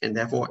 and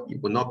therefore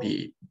it will not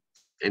be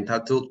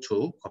entitled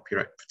to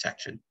copyright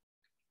protection.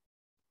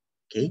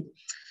 Okay,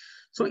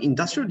 so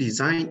industrial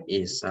design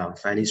is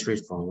fairly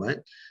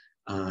straightforward.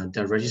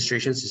 The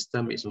registration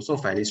system is also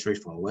fairly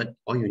straightforward.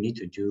 All you need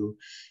to do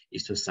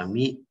is to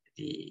submit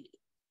the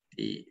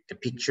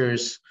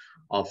pictures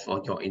of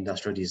your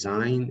industrial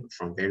design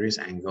from various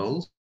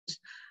angles,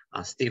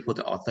 state who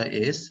the author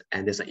is,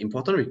 and there's an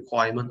important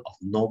requirement of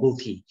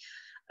novelty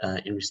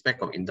in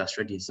respect of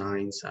industrial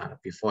designs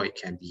before it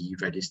can be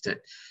registered.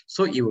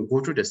 So it will go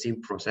through the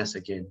same process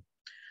again.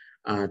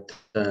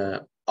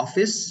 The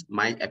office,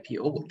 my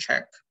IPO, will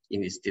check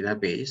in its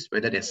database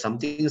whether there's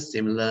something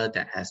similar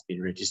that has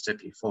been registered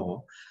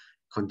before,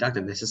 conduct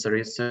the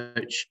necessary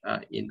search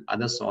in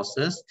other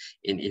sources,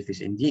 and if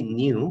it's indeed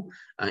new,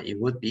 it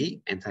would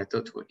be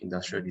entitled to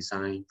industrial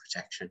design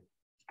protection.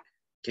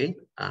 Okay,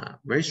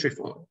 very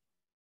straightforward.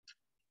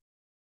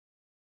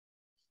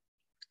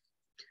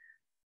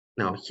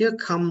 Now here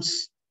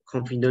comes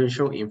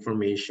confidential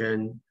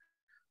information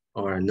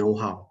or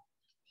know-how,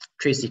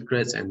 trade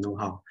secrets and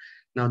know-how.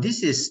 Now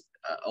this is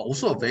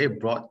also a very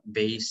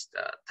broad-based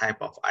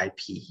type of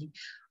IP,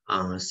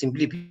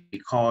 simply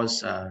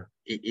because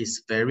it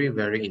is very,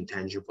 very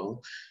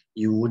intangible.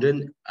 You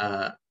wouldn't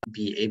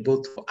be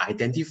able to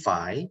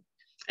identify,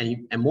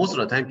 and most of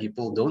the time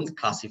people don't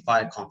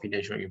classify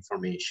confidential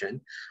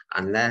information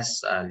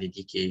unless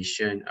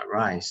litigation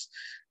arises.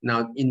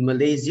 Now in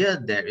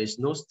Malaysia, there is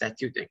no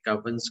statute that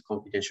governs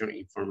confidential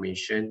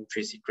information,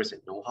 trade secrets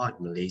and know-how in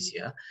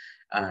Malaysia.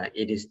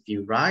 It is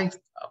derived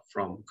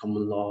from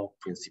common law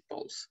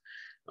principles.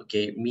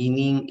 Okay,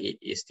 meaning it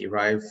is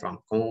derived from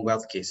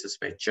Commonwealth cases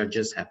where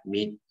judges have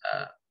made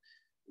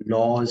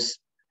laws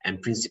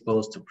and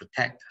principles to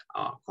protect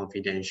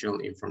confidential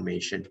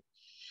information.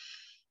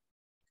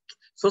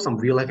 So some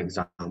real-life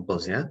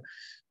examples here.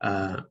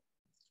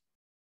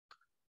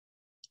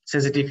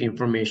 Sensitive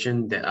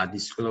information that are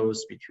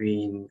disclosed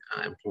between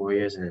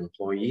employers and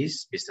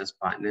employees, business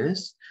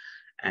partners,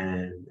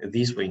 and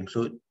these will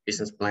include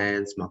business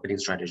plans, marketing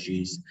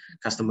strategies,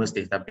 customers'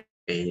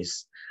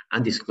 database,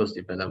 undisclosed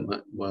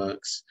development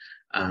works,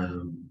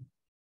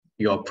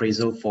 your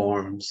appraisal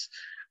forms,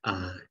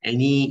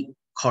 any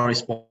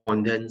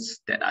correspondence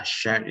that are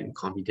shared in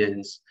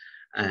confidence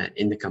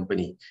in the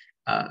company.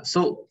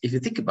 So if you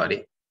think about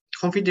it,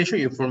 confidential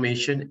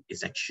information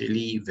is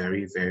actually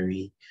very,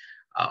 very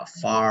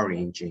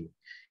far-ranging.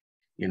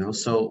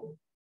 So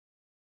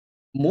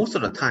most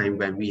of the time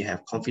when we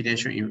have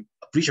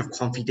breach of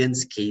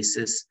confidence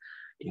cases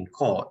in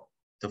court,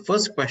 the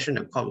first question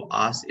the court will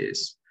ask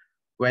is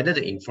whether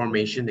the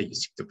information that you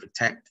seek to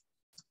protect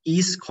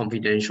is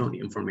confidential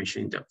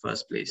information in the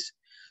first place.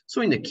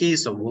 So in the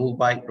case of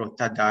Worldwide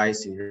Rota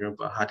Dice in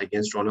Berhad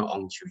against Ronald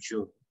Ong Chiu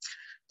Chiu,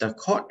 the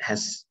court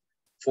has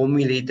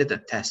formulated the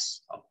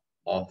test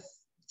of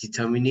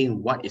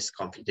determining what is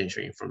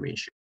confidential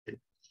information.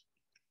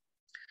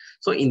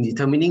 So in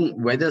determining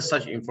whether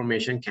such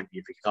information can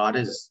be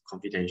regarded as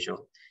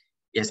confidential,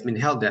 it has been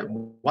held that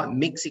what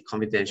makes it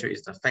confidential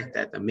is the fact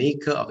that the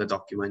maker of the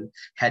document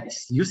had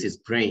used his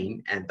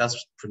brain and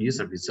thus produced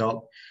a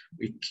result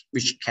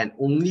which can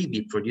only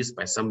be produced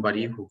by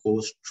somebody who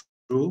goes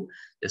through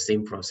the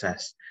same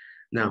process.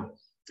 Now,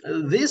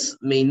 this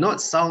may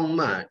not sound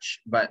much,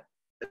 but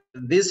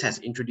this has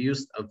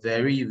introduced a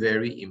very,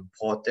 very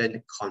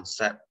important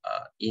concept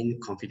in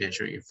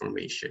confidential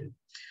information.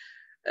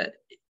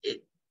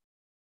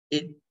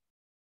 It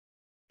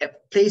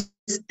places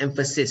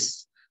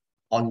emphasis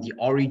on the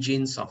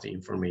origins of the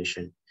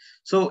information.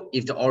 So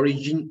if the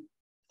origin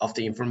of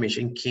the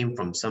information came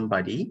from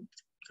somebody,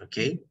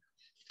 okay,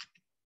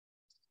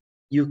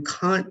 you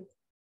can't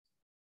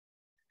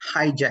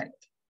hijack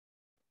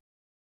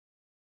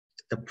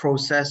the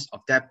process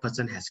of that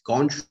person has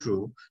gone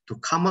through to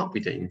come up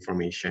with the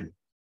information,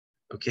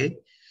 okay?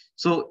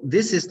 So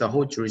this is the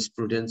whole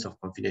jurisprudence of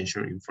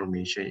confidential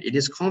information. It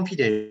is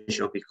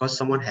confidential because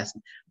someone has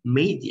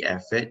made the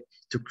effort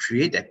to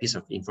create that piece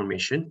of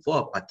information for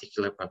a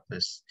particular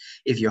purpose.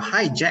 If you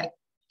hijack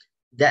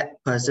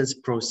that person's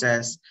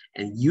process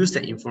and use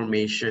that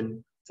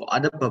information for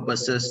other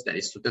purposes that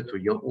is suited to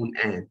your own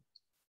end,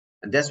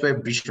 and that's where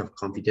breach of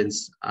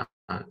confidence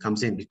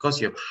comes in, because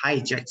you have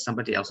hijacked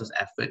somebody else's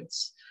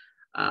efforts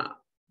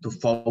to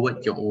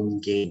forward your own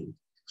gain.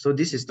 So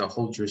this is the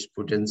whole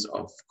jurisprudence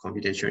of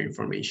confidential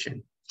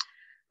information.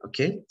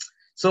 Okay,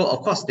 so of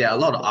course there are a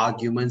lot of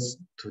arguments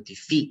to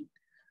defeat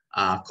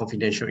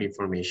confidential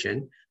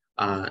information.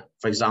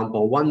 For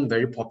example, one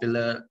very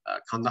popular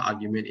counter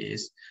argument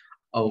is,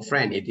 oh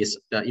friend, it is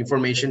the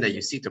information that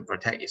you seek to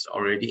protect is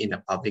already in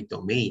the public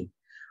domain.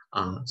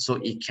 So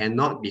it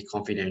cannot be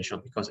confidential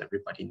because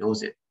everybody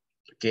knows it.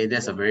 Okay,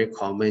 that's a very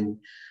common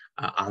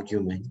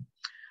argument.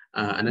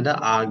 Another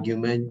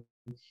argument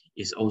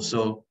is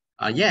also,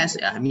 yes,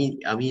 I mean,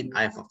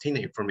 I've obtained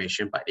the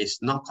information, but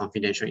it's not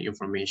confidential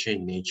information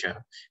in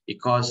nature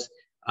because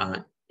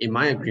in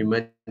my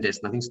agreement,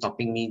 there's nothing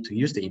stopping me to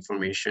use the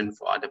information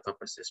for other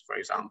purposes, for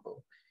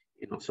example.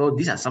 So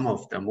these are some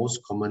of the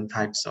most common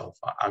types of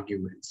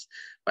arguments.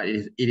 But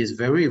it is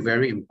very,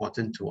 very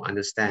important to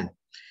understand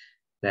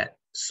that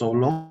so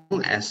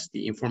long as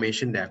the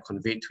information that are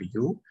conveyed to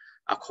you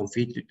are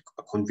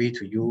conveyed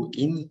to you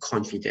in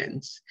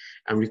confidence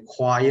and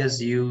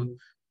requires you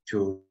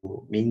to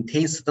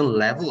maintain certain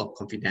level of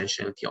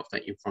confidentiality of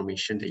the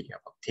information that you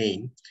have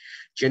obtained,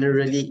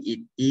 generally it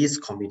is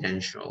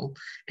confidential.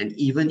 And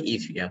even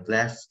if you have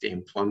left the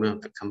employment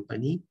of the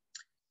company,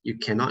 you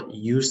cannot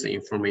use the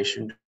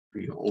information to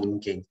your own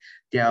gain.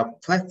 There are a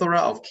plethora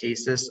of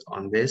cases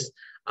on this,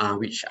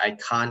 which I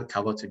can't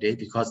cover today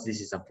because this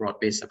is a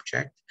broad-based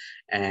subject.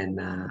 And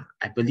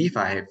I believe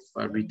I have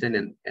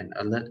written an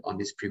alert on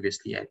this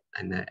previously,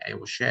 and I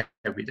will share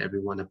with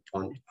everyone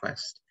upon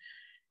request.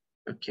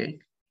 Okay.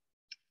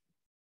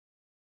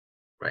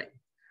 Right.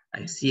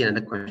 I see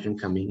another question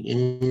coming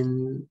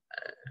in.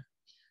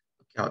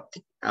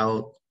 Okay,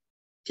 I'll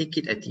take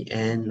it at the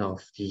end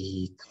of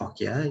the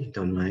talk, yeah, if you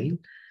don't mind.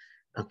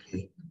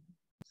 Okay.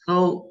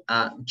 So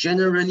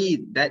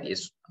generally, that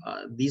is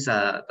these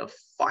are the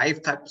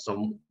 5 types of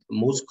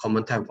most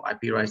common type of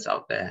IP rights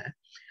out there,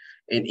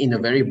 in a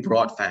very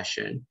broad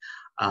fashion.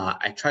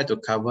 I try to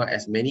cover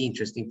as many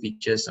interesting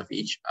features of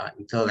each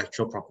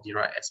intellectual property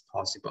right as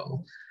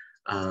possible.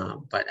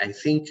 But I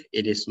think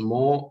it is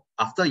more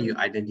after you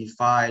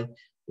identify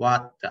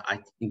what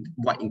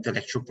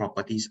intellectual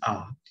properties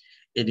are,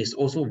 it is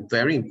also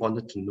very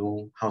important to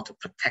know how to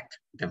protect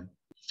them.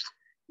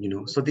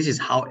 So this is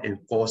how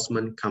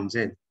enforcement comes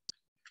in.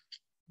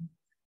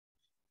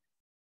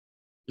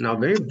 Now,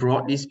 very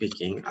broadly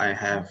speaking, I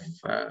have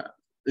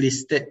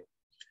listed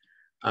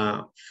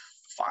 5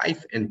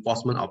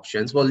 enforcement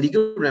options. Well,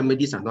 legal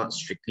remedies are not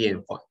strictly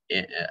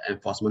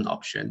enforcement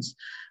options,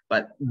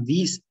 But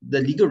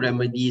the legal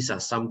remedies are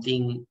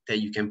something that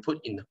you can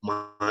put in the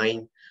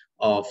mind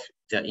of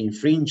the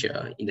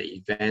infringer in the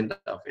event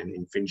of an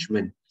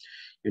infringement.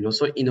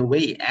 So in a way,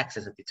 it acts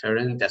as a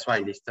deterrent. That's why I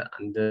listed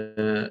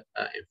under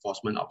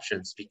enforcement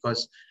options,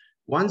 because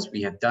once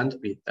we have dealt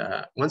with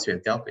the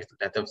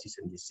letter of cease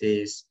and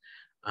desist,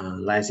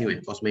 liaising with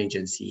enforcement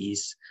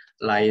agencies,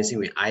 liaising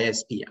with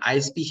ISP.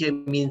 ISP here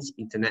means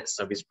Internet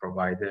Service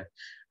Provider.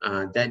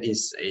 That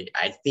is,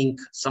 I think,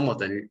 some of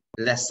the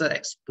lesser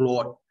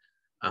explored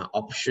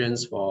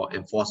options for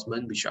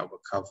enforcement, which I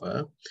will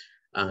cover.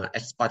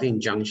 Ex parte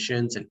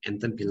injunctions and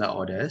anthem pillar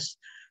orders.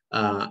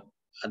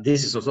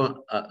 This is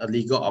also a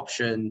legal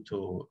option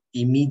to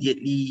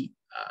immediately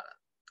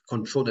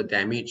control the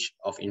damage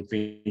of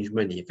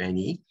infringement, if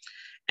any.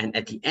 And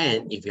at the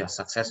end, if you're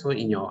successful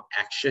in your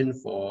action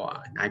for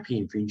an IP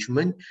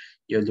infringement,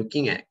 you're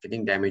looking at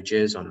getting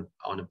damages on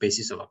the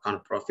basis of account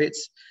of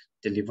profits,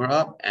 deliver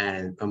up,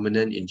 and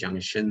permanent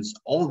injunctions.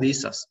 All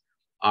these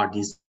are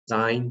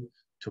designed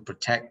to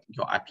protect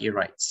your IP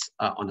rights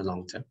on the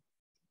long term.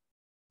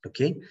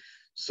 Okay,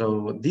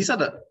 so these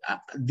are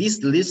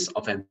this list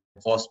of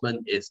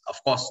enforcement is of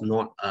course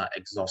not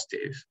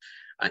exhaustive.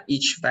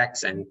 Each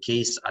facts and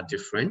case are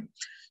different,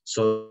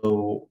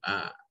 so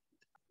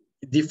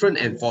different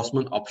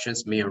enforcement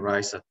options may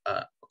arise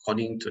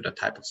according to the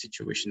type of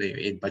situation that you're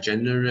in. But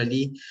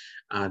generally,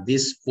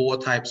 these 4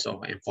 types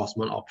of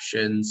enforcement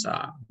options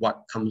are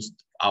what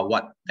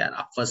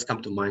first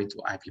come to mind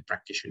to IP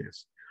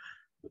practitioners.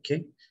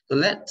 Okay, so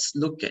let's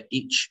look at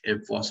each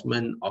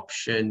enforcement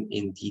option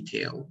in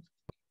detail.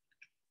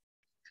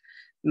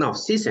 Now,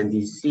 cease and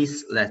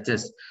desist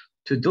letters.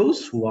 To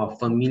those who are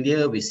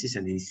familiar with cease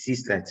and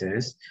desist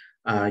letters,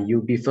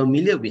 you'll be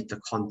familiar with the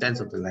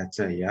contents of the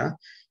letter, yeah?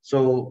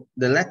 So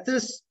the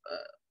letters,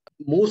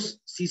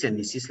 most cease and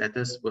desist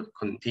letters would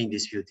contain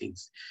these few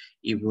things.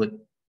 It would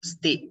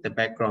state the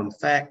background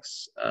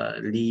facts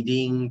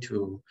leading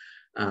to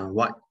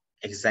what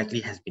exactly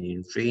has been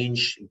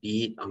infringed,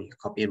 be it you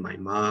copy my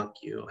mark,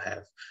 you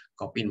have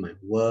copied my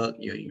work,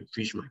 you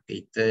infringed my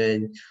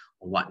patent,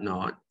 or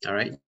whatnot, all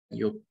right?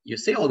 You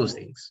say all those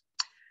things.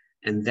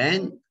 And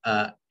then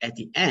at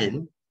the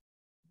end,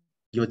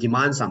 you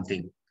demand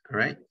something, all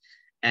right?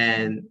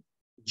 And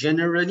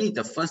generally,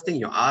 the first thing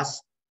you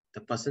ask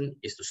the person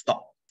is to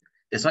stop.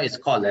 That's why it's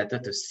called a letter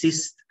to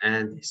cease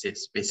and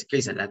desist. Basically,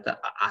 it's a letter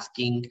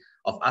asking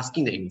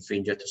the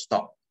infringer to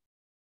stop.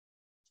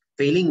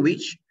 Failing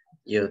which,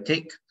 you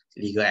take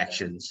legal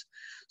actions.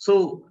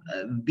 So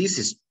this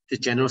is the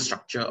general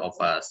structure of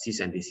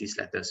cease and desist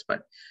letters.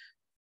 But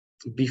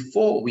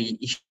before we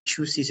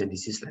issue cease and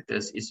desist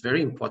letters, it's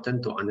very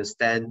important to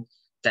understand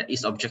that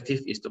its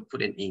objective is to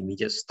put an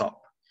immediate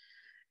stop.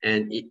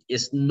 And it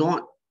is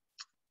not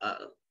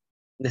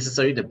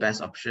necessarily the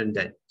best option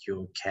that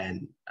you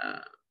can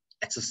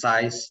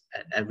exercise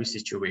at every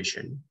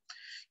situation.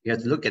 You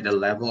have to look at the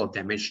level of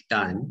damage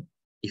done,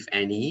 if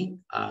any,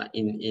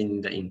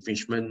 in the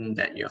infringement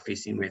that you're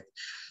facing with.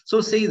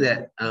 So say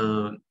that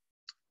the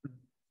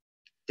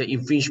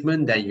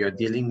infringement that you're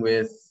dealing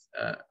with,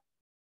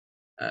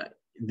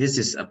 this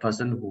is a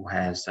person who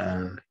has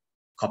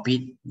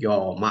copied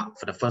your mark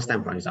for the first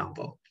time, for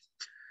example.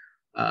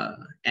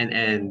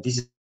 And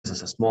this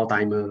is a small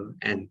timer,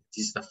 and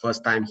this is the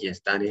first time he has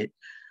done it.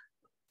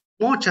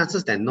 More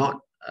chances than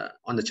not,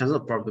 on the chances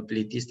of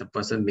probabilities, the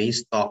person may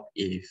stop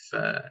if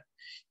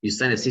you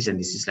send a cease and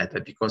desist letter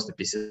because the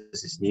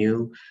business is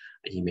new,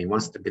 he may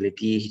want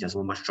stability, he doesn't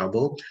want much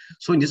trouble.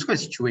 So in these kind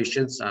of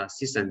situations,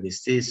 cease and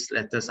desist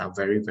letters are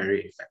very,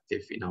 very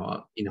effective in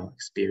our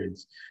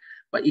experience.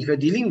 But if you're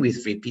dealing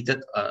with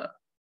repeated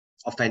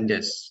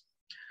offenders,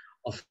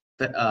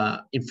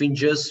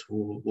 infringers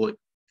who would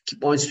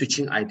keep on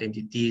switching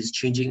identities,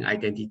 changing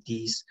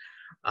identities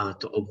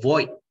to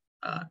avoid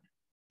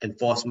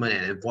enforcement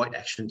and avoid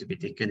action to be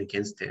taken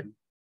against them,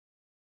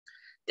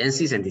 then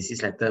cease and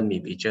desist letter may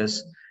be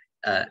just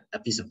a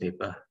piece of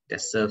paper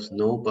that serves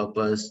no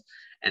purpose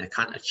and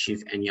can't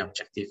achieve any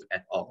objective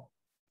at all.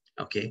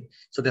 Okay,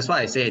 so that's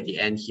why I say at the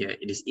end here,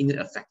 it is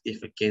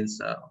ineffective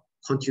against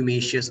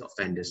contumacious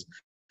offenders.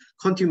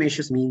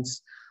 Contumacious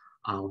means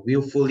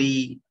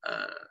willfully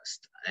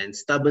and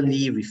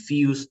stubbornly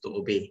refuse to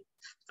obey.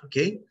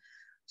 Okay,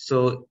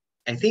 so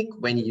I think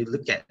when you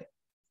look at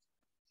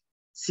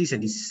cease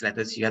and desist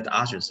letters, you have to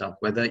ask yourself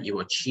whether you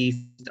achieve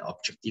the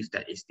objective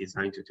that is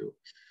designed to do.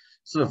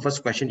 So the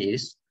first question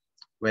is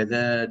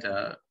whether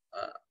the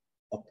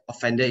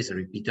offender is a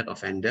repeated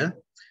offender.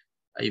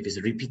 If it's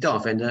a repeated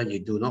offender, you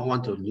do not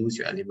want to lose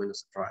your element of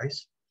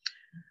surprise.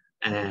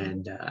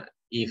 And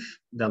if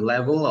the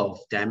level of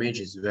damage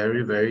is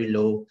very, very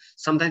low,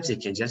 sometimes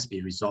it can just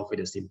be resolved with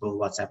a simple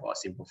WhatsApp or a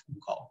simple phone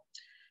call,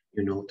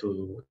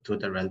 to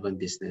the relevant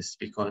business,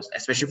 because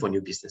especially for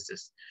new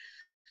businesses.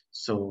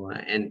 So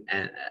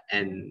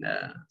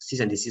cease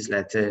and desist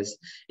letters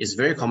is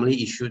very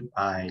commonly issued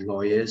by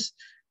lawyers,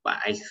 but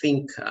I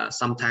think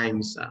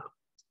sometimes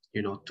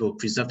to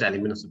preserve the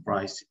element of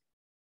surprise,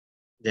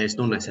 there is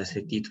no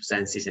necessity to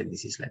send cease and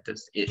desist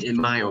letters. In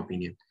my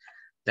opinion,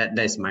 that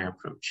is my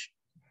approach.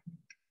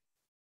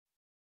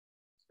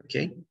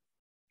 Okay,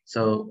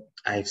 so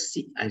I've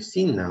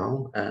seen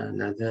now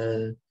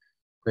another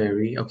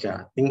query. Okay,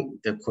 I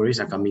think the queries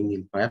are coming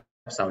in. Perhaps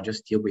I'll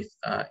just deal with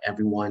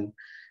everyone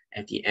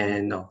at the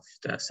end of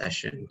the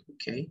session.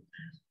 Okay.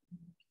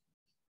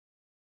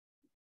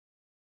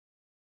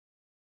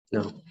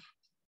 Now,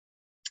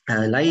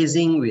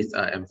 liaising with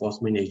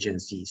enforcement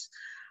agencies.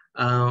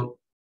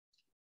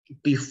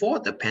 Before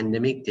the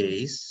pandemic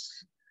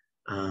days,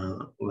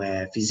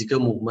 where physical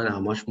movement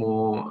are much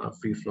more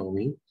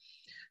free-flowing,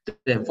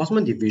 the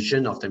Enforcement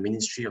Division of the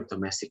Ministry of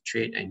Domestic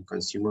Trade and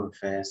Consumer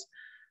Affairs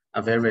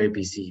are very, very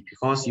busy,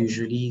 because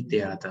usually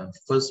they are the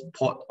first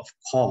port of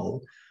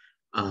call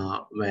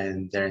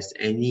when there's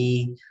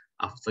any,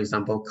 for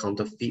example,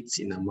 counterfeits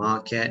in the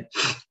market,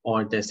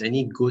 or there's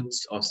any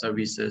goods or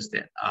services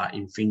that are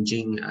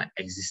infringing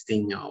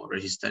existing or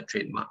registered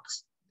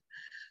trademarks.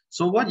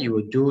 So what you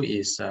would do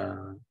is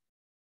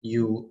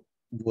you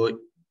would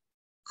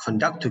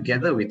conduct,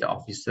 together with the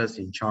officers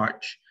in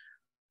charge,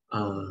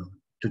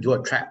 to do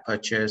a trap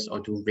purchase or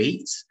do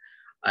raids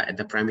at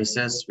the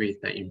premises with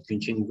the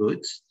infringing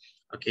goods.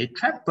 Okay,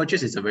 trap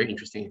purchase is a very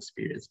interesting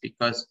experience,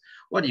 because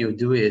what you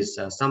do is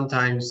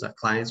sometimes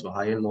clients will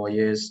hire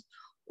lawyers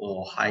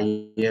or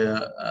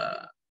hire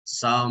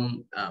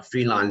some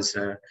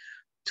freelancer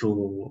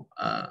to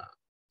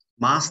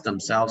mask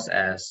themselves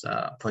as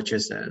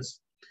purchasers.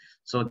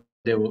 So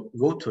they will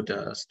go to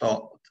the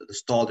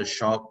store, the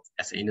shop,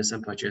 as an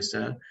innocent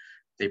purchaser.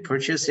 They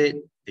purchase it,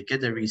 they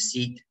get the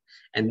receipt,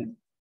 and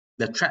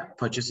the trap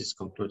purchase is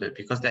concluded,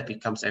 because that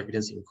becomes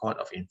evidence in court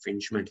of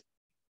infringement.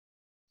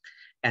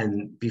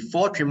 And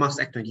before Trademarks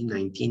Act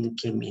 2019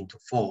 came into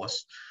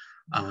force,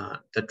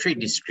 the Trade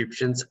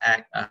Descriptions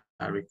Act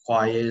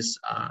requires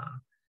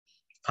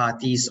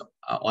parties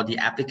or the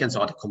applicants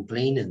or the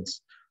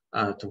complainants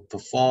to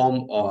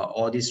perform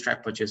all these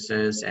trap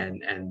purchases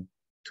and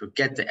to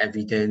get the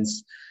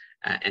evidence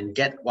and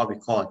get what we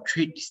call a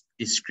trade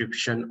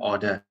description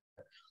order,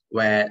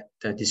 where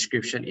the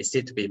description is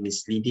said to be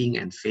misleading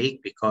and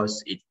fake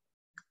because it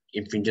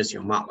infringes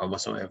your mark or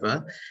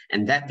whatsoever,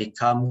 and that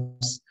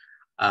becomes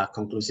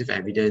conclusive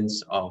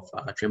evidence of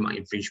trademark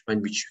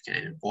infringement, which you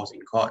can enforce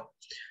in court.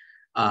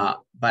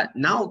 But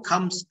now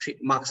comes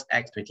Trademarks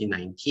Act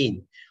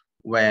 2019,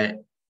 where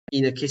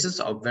in the cases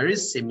of very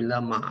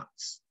similar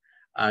marks,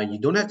 you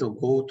don't have to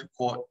go to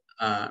court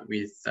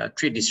with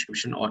trade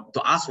description or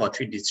to ask for a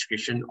trade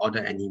description order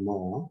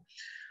anymore,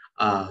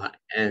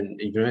 and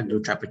you don't have to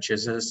do trap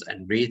purchases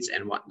and raids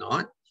and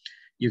whatnot.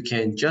 You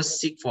can just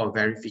seek for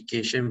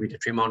verification with the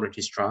Trademark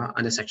Registrar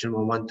under Section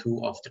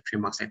 112 of the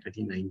Trademarks Act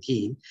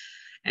 2019.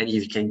 And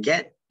if you can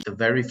get the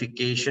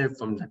verification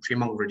from the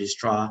Trademark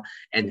Registrar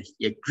and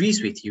he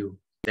agrees with you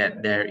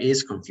that there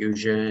is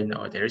confusion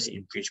or there is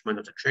infringement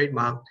of the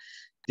trademark,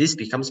 this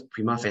becomes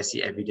prima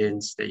facie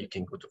evidence that you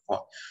can go to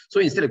court. So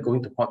instead of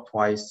going to court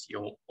twice,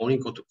 you'll only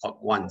go to court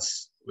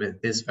once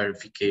with this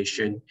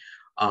verification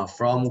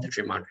from the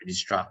Trademark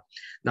Registrar.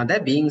 Now,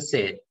 that being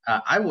said,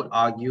 I would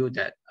argue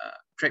that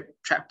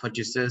trap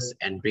purchases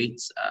and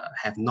raids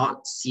have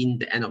not seen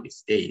the end of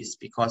its days,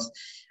 because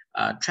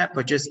trap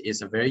purchase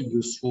is a very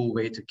useful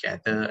way to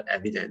gather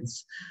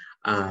evidence.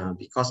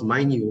 Because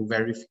mind you,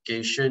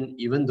 verification,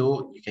 even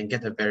though you can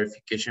get the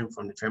verification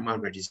from the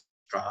Trademark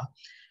Registrar,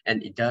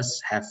 and it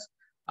does have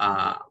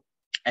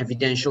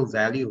evidential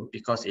value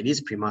because it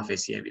is prima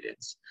facie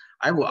evidence,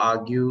 I will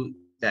argue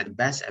that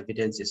best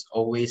evidence is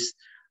always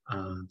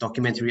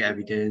documentary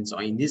evidence,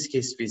 or in this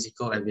case,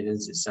 physical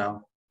evidence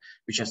itself,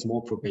 which has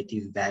more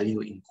probative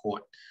value in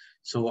court.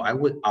 So I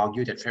would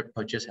argue that trap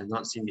purchase has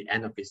not seen the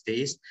end of its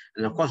days,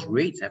 and of course,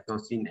 raids have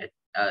not seen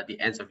the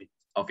ends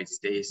of its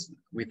days.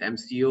 With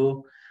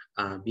MCO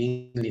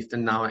being lifted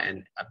now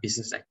and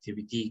business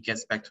activity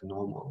gets back to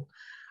normal,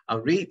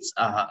 raids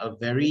are a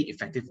very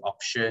effective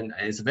option,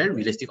 and it's a very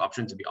realistic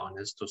option, to be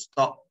honest, to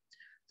stop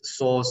the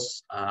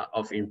source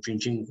of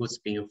infringing goods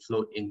being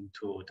flowed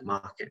into the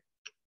market.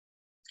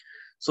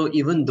 So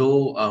even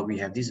though we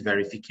have this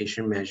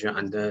verification measure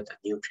under the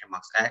new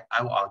Trademarks Act,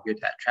 I will argue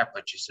that trap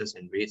purchases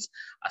and raids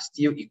are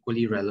still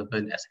equally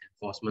relevant as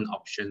enforcement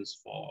options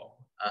for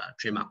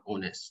trademark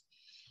owners.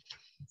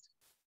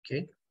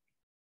 Okay.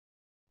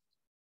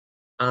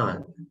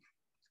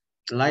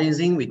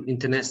 Liaising with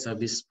internet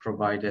service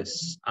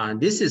providers.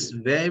 This is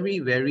very,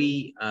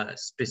 very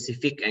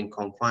specific and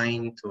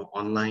confined to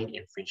online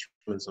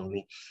infringements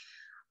only.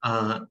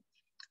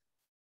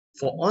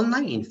 For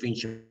online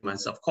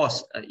infringements, of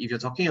course, if you're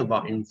talking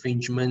about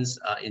infringements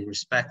in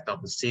respect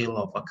of the sale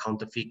of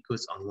counterfeit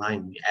goods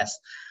online, as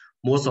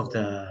most of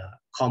the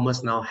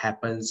commerce now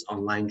happens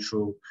online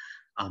through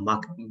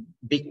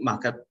big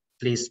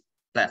marketplace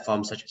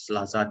platforms such as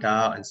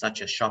Lazada and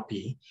such as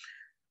Shopee.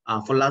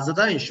 For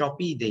Lazada and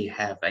Shopee, they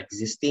have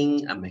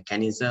existing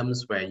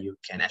mechanisms where you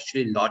can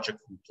actually lodge a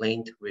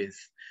complaint with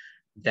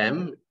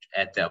them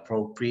at the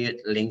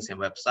appropriate links and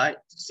website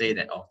to say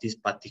that this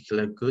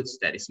particular goods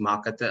that is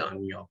marketed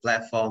on your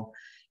platform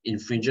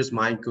infringes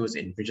my goods,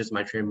 infringes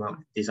my trademark.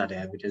 These are the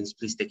evidence,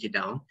 please take it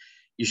down.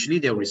 Usually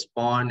they'll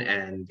respond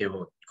and they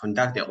will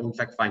conduct their own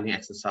fact-finding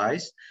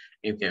exercise.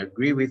 If they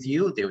agree with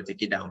you, they will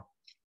take it down.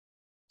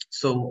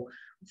 So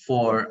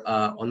for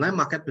online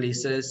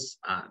marketplaces,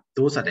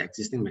 those are the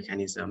existing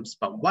mechanisms.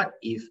 But what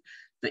if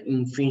the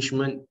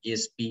infringement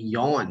is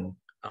beyond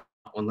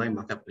online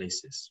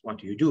marketplaces? What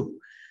do you do?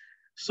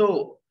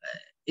 So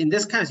in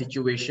this kind of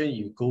situation,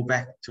 you go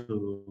back to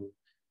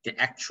the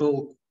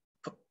actual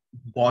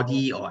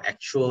body or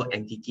actual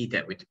entity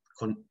that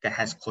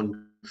has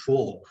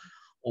control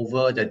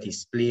over the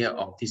display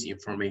of this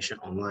information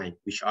online,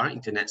 which are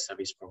internet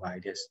service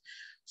providers.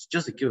 So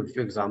just to give a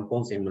few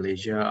examples, in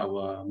Malaysia,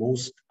 our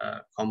most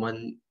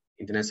common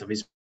internet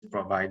service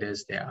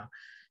providers, there are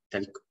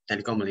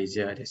Telekom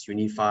Malaysia, there's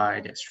Unify,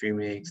 there's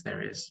Streamix,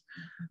 there is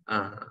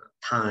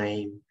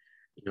Time.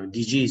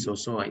 Digi is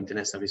also an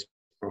internet service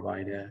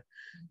provider.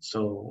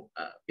 So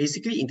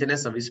basically, internet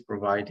service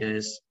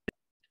providers,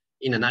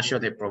 in a nutshell,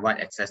 they provide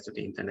access to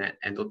the internet,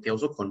 and they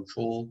also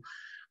control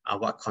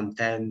what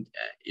content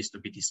is to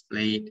be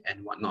displayed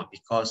and whatnot,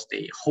 because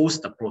they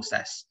host the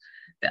process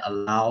that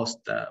allows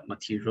the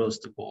materials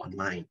to go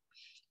online.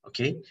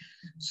 Okay,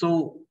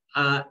 so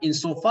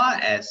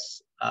insofar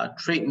as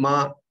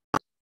trademark,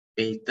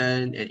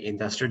 patent, and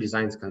industrial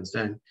design is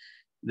concerned,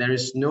 there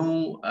is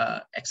no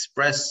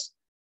express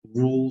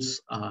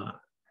rules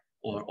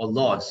or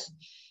laws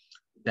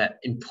that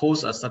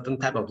impose a certain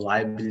type of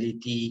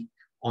liability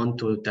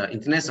onto the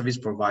internet service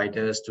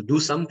providers to do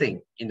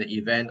something in the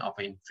event of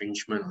an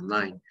infringement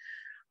online,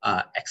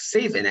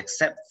 save and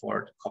except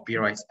for the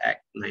Copyrights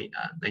Act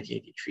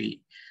 1983.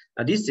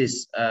 Now, this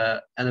is an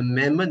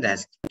amendment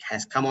that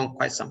has come on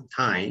quite some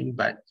time,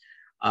 but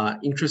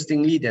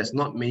interestingly, there's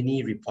not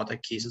many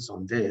reported cases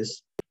on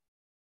this.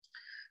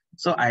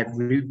 So I've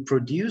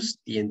reproduced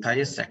the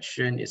entire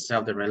section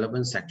itself, the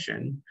relevant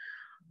section,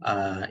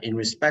 in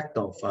respect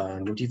of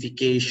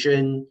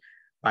notification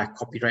by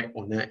copyright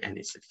owner and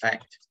its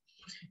effect.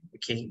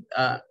 Okay,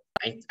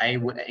 I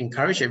would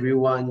encourage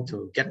everyone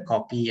to get a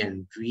copy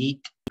and read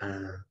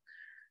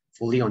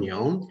fully on your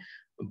own.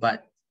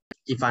 But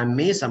if I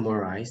may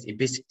summarize, it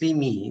basically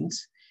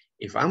means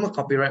if I'm a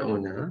copyright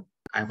owner,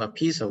 I have a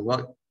piece of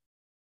work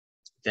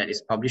that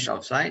is published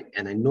outside,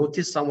 and I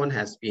notice someone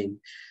has been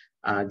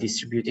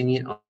distributing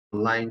it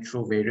online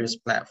through various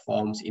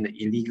platforms in an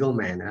illegal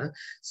manner,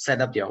 set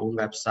up their own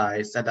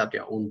website, set up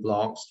their own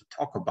blogs to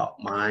talk about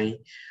my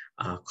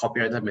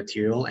copyrighted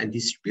material and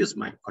distributes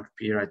my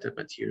copyrighted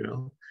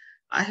material,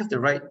 I have the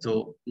right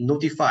to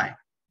notify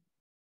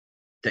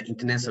the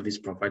internet service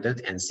provider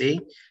and say,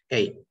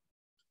 hey,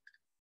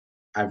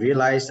 I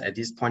realized at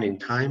this point in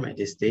time, at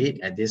this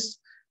date, at this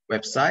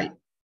website,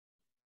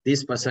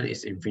 this person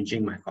is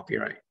infringing my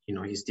copyright.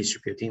 He's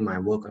distributing my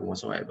work and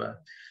whatsoever.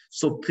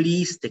 So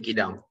please take it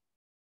down.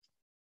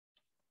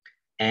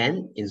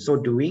 And in so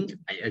doing,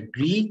 I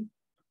agree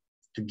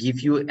to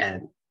give you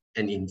an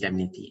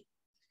indemnity.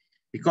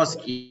 Because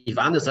if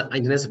I'm the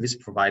internet service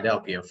provider, I'll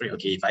be afraid,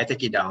 okay, if I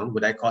take it down,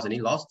 would I cause any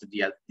loss to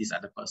this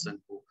other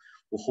person who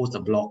hosts a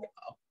blog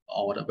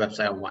or the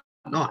website or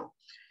whatnot?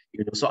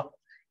 So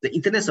the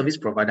internet service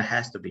provider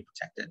has to be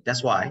protected.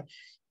 That's why,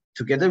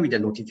 together with the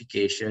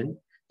notification,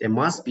 there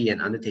must be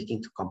an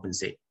undertaking to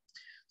compensate.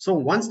 So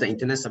once the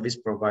internet service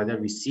provider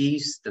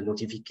receives the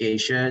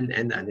notification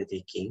and the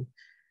undertaking,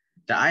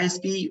 the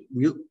ISP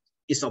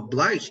is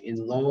obliged in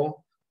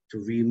law to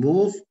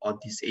remove or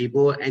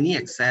disable any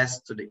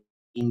access to the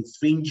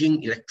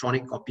infringing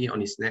electronic copy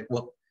on its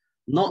network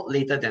not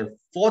later than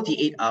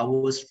 48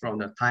 hours from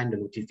the time the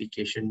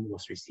notification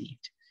was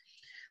received.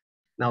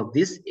 Now,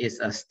 this is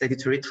a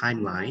statutory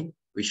timeline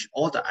which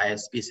all the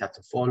ISPs have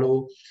to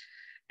follow.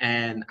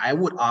 And I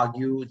would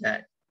argue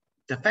that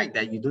the fact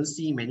that you don't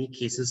see many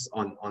cases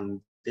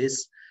on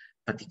this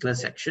particular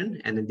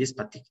section and in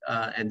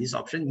this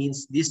option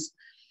means this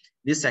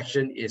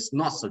section is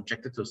not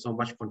subjected to so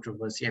much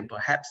controversy, and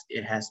perhaps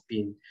it has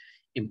been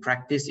in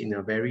practice in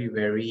a very,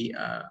 very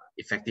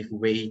effective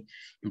way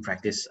in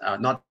practice.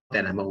 Not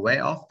that I'm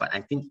aware of, but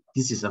I think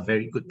this is a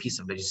very good piece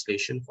of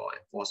legislation for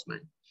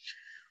enforcement.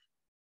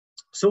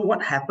 So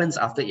what happens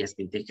after it has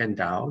been taken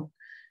down?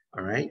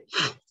 All right.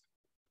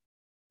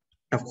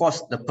 Of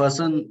course, the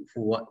person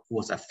who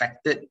was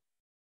affected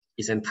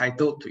is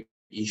entitled to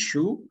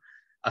issue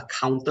a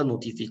counter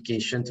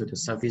notification to the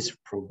service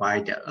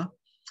provider,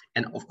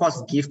 and of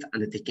course, give the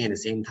undertaking at the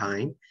same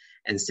time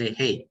and say,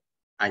 hey,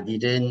 I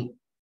didn't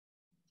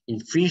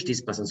infringe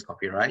this person's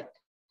copyright.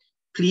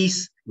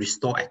 Please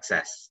restore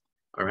access.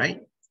 All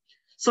right.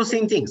 So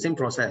same thing, same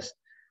process.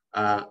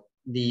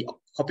 The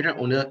copyright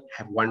owner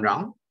have one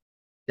round.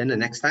 Then the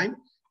next time,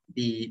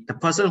 the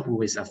person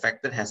who is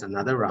affected has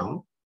another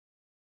round.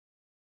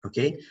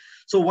 Okay,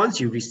 so once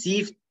you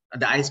receive,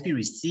 the ISP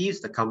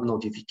receives the counter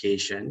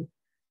notification,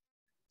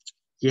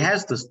 he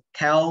has to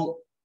tell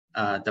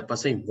the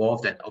person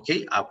involved that,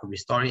 okay, I will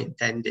restore it in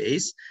 10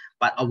 days,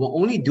 but I will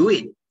only do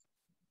it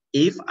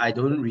if I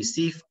don't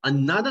receive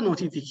another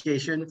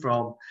notification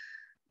from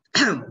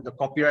the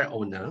copyright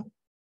owner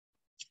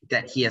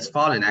that he has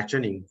filed an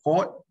action in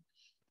court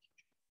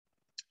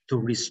to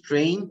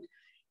restrain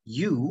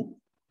you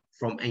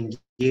from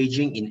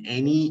engaging in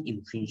any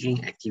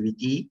infringing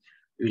activity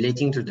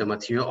relating to the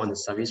material on the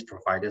service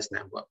provider's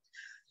network.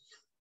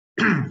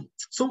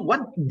 So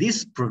what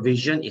this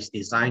provision is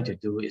designed to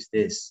do is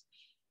this,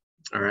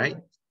 all right?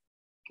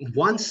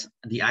 Once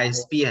the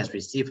ISP has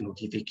received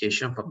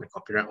notification from the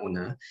copyright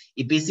owner,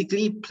 it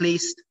basically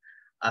places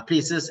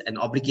an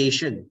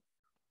obligation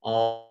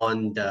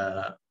on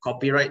the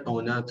copyright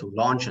owner to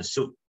launch a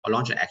suit or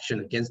launch an action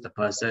against the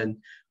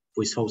person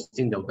who is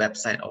hosting the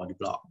website or the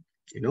blog,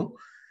 you know?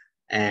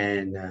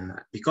 And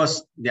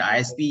because the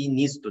ISP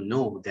needs to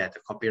know that the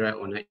copyright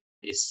owner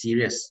is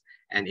serious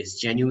and is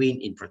genuine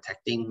in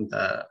protecting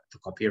the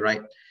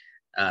copyright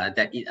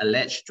that it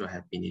alleged to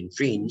have been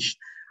infringed,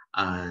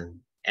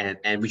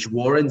 and which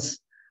warrants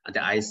the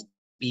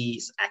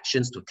ISP's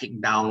actions to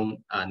take down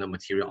the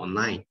material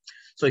online.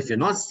 So if you're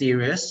not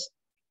serious,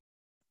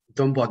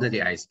 don't bother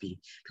the ISP,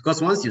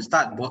 because once you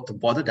start to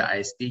bother the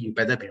ISP, you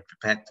better be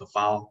prepared to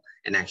file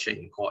an action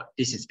in court.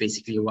 This is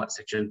basically what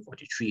Section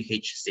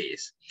 43H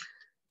says.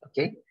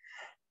 Okay,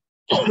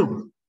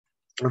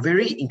 a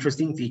very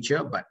interesting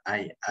feature, but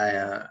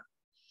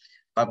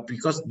but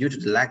because due to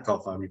the lack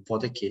of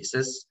reported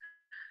cases,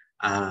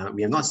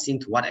 we have not seen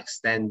to what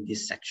extent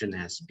this section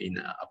has been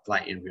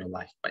applied in real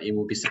life. But it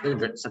will be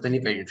certainly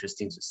very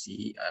interesting to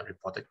see a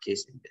reported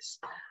case in this.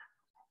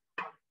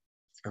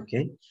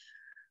 Okay.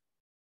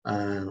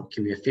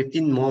 Okay, we have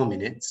 15 more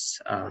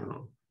minutes.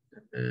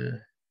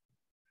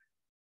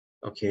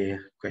 Okay,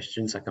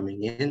 questions are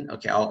coming in.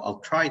 Okay, I'll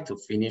try to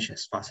finish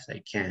as fast as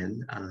I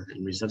can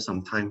and reserve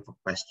some time for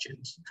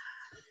questions.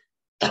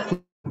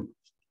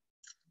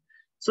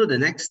 So the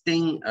next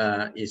thing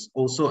is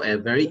also a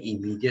very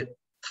immediate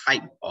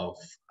type of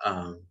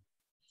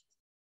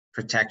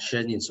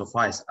protection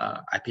insofar as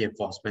IP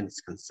enforcement is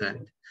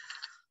concerned.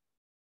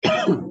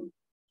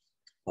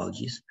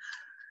 Apologies.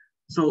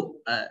 So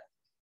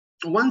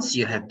once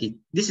you have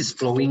this is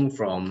flowing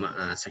from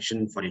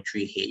Section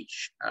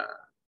 43H,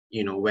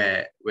 you know,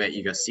 where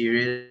if you're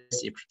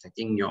serious in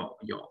protecting your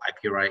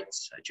IP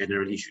rights,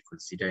 generally you should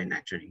consider an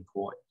action in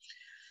court.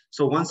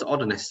 So once all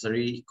the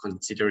necessary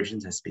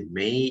considerations has been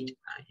made,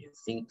 you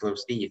think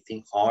closely, you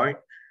think hard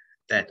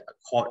that a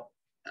court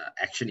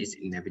action is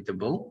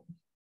inevitable.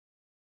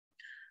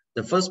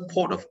 The first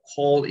port of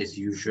call is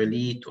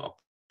usually to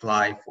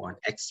apply for an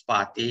ex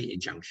parte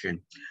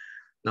injunction.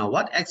 Now,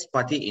 what ex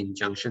parte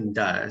injunction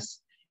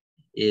does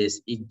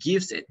is it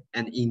gives it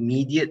an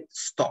immediate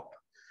stop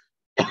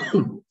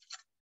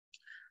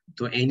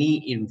to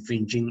any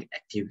infringing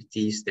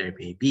activities there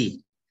may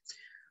be.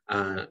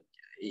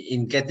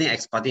 In getting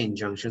ex parte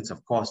injunctions,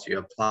 of course, you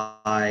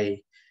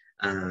apply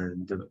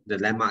the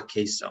landmark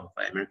case of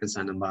American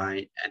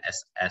Cyanamide, and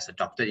as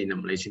adopted in the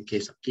Malaysian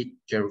case of Kit,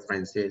 Gerald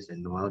Francis,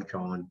 and Noel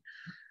John.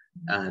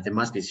 There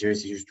must be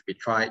serious issues to be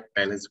tried,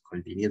 balance of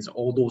convenience,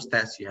 all those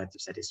tests you have to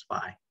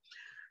satisfy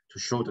to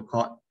show the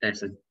court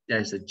there's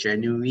a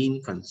genuine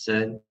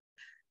concern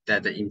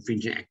that the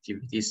infringing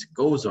activities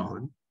goes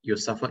on, you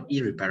suffer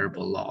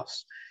irreparable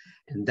loss.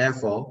 And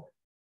therefore,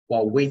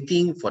 while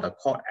waiting for the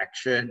court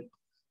action,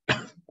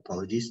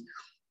 apologies,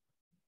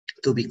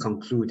 to be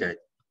concluded,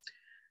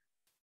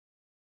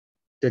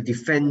 the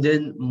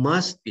defendant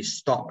must be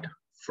stopped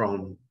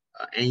from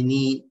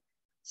any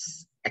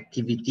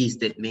activities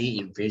that may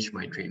infringe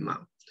my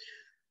trademark.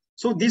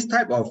 So this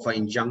type of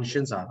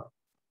injunctions are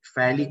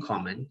fairly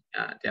common.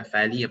 They're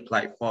fairly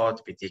applied for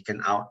to be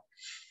taken out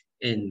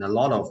in a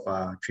lot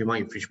of trademark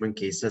infringement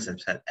cases,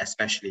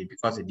 especially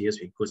because it deals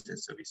with goods and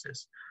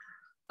services.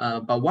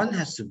 But one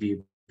has to be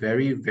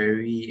very,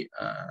 very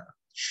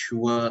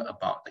sure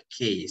about the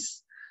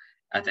case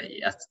that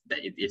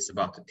it is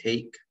about to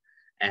take,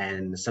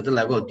 and a certain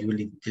level of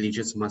due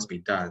diligence must be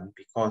done,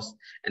 because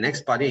an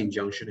ex parte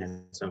injunction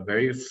has a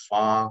very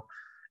far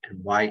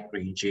and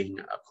wide-ranging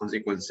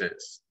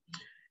consequences,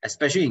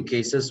 especially in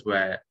cases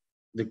where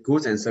the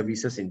goods and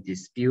services in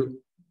dispute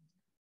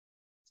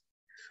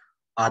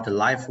are the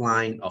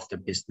lifeline of the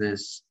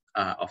business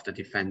of the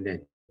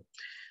defendant.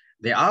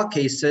 There are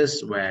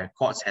cases where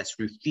courts has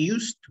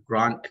refused to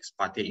grant ex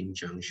parte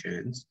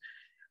injunctions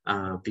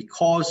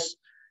because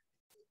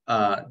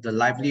the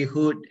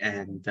livelihood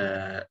and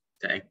the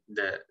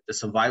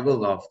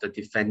survival of the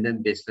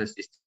defendant business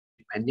is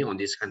depending on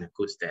this kind of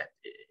goods that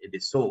it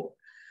is sold.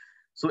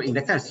 So in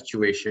that kind of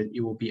situation,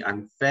 it will be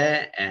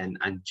unfair and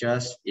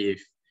unjust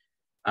if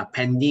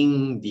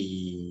pending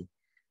the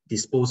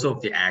disposal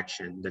of the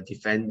action, the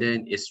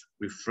defendant is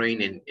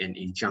refrained and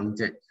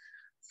injuncted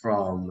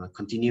from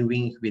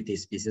continuing with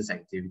his business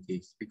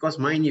activities. Because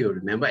mind you,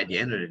 remember at the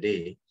end of the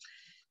day,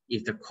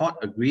 if the court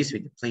agrees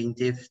with the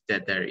plaintiff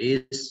that there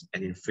is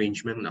an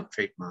infringement of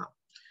trademark,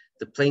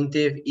 the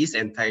plaintiff is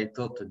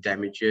entitled to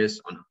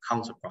damages on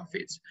accounts of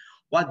profits.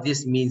 What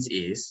this means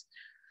is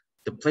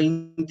the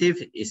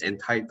plaintiff is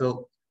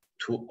entitled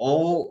to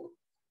all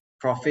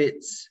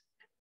profits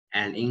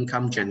and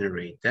income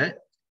generated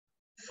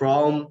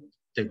from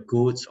the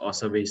goods or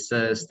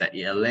services that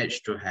it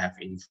alleged to have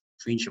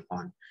infringed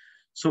upon.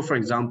 So for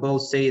example,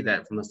 say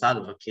that from the start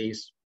of a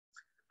case,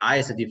 I,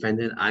 as a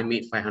defendant, I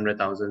made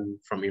 500,000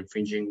 from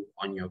infringing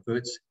on your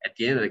goods. At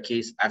the end of the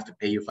case, I have to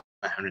pay you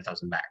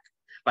 500,000 back.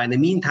 But in the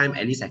meantime,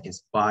 at least I can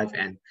survive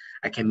and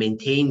I can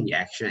maintain the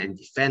action and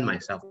defend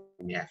myself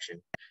in the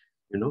action.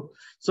 You know,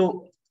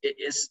 so it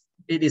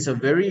is a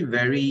very,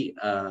 very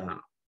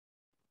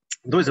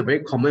though it's a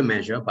very common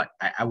measure, but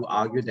I would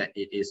argue that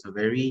it is a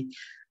very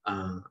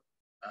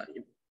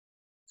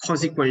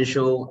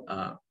consequential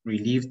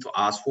relief to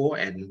ask for,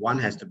 and one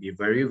has to be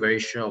very, very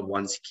sure of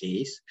one's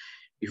case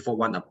before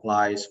one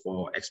applies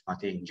for ex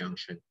parte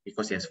injunction,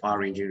 because it has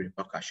far-ranging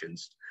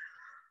repercussions.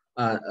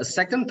 A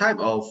second type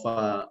of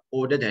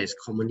order that is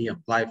commonly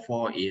applied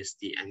for is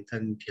the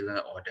Anton Pillar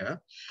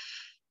order.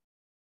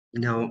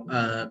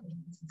 Now,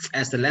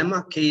 as the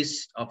landmark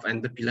case of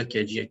Anton Pillar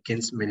KG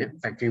against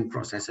manufacturing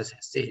processes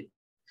has said,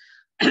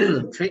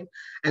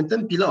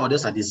 Anton Pillar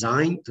orders are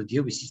designed to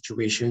deal with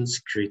situations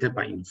created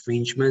by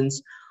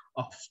infringements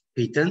of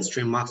patents,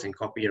 trademarks, and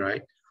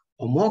copyright,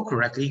 or more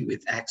correctly,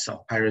 with acts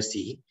of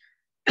piracy,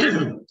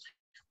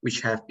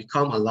 which have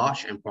become a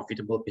large and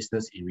profitable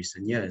business in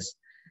recent years.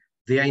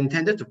 They are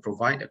intended to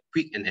provide a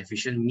quick and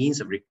efficient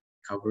means of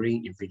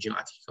recovering infringing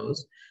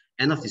articles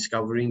and of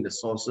discovering the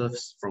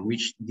sources from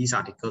which these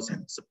articles have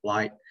been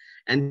supplied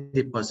and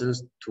the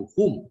persons to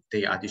whom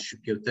they are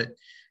distributed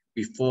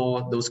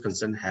before those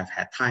concerned have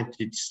had time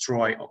to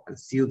destroy or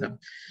conceal them.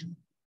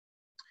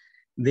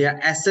 Their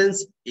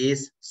essence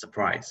is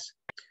surprise.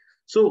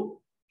 So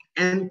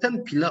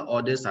Anton Pillar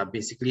orders are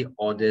basically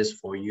orders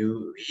for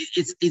you.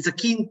 It's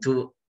akin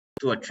to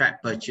a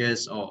trap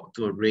purchase or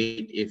to a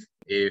raid,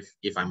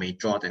 if I may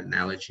draw the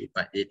analogy,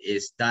 but it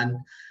is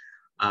done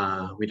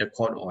with a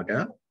court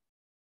order,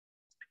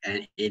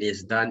 and it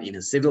is done in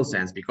a civil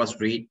sense because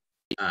raid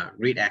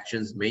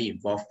actions may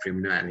involve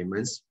criminal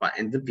elements, but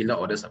Anton Pillar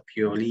orders are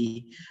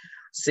purely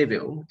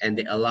civil, and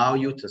they allow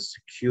you to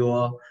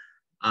secure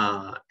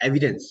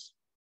evidence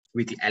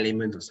with the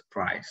element of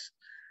surprise.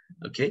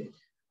 Okay,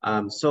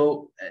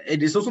 so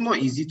it is also not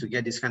easy to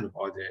get this kind of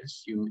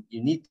orders. You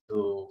need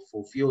to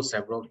fulfill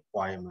several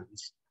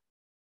requirements.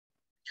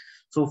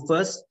 So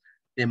first,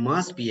 there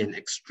must be an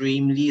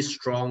extremely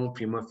strong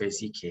prima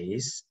facie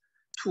case.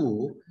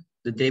 Two,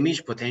 the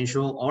damage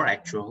potential or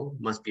actual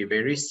must be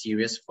very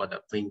serious for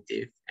the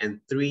plaintiff. And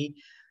three,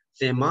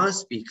 there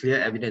must be clear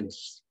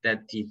evidence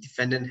that the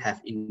defendant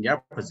have in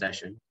their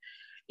possession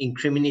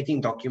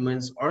incriminating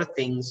documents or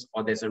things,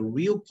 or there's a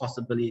real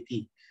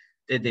possibility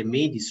that they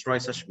may destroy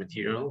such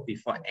material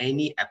before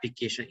any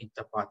application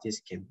inter partes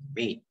can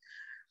be made.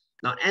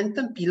 Now,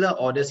 Anton Pillar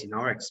orders, in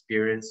our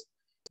experience,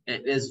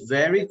 it is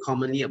very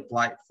commonly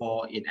applied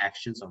for in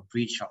actions of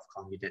breach of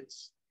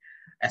confidence,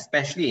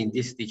 especially in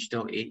this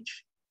digital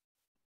age.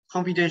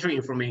 Confidential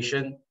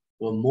information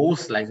will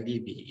most likely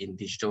be in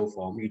digital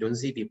form. You don't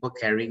see people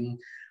carrying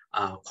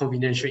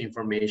confidential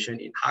information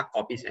in hard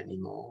copies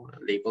anymore,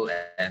 labeled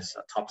as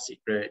top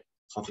secret,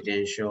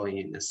 confidential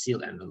in a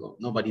sealed envelope.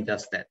 Nobody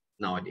does that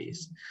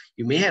nowadays.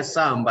 You may have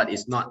some, but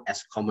it's not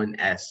as common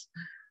as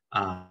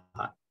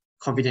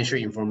confidential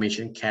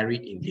information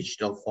carried in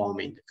digital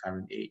form in the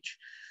current age.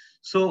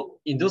 So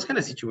in those kind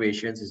of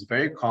situations, it's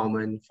very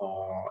common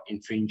for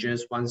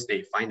infringers, once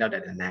they find out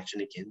that an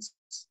action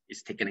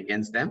is taken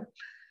against them,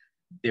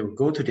 they will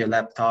go to their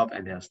laptop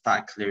and they'll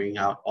start clearing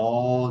out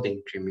all the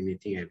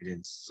incriminating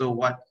evidence. So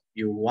what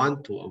you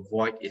want to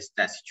avoid is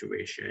that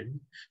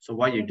situation. So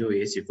what you do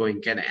is you go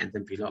and get an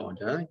Anton Pillar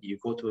order, you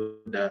go to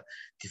the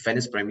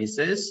defendant's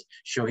premises,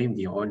 show him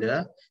the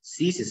order,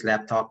 seize his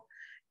laptop,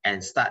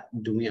 and start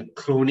doing a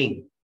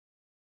cloning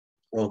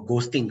or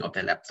ghosting of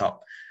the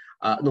laptop.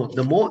 No,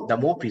 the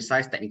more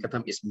precise technical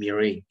term is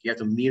mirroring. You have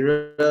to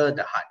mirror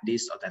the hard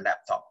disk of the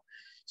laptop.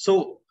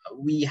 So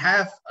we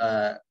have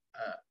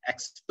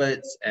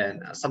experts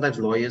and sometimes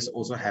lawyers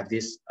also have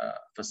this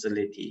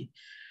facility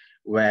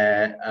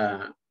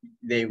where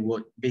they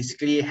would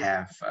basically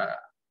have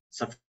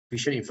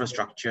sufficient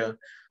infrastructure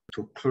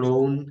to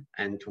clone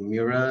and to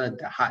mirror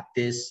the hard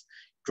disk,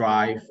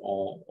 drive,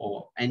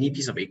 or any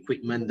piece of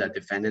equipment that the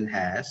defendant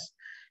has,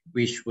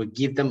 which would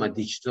give them a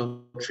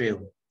digital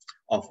trail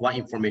of what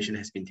information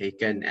has been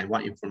taken and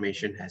what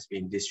information has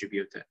been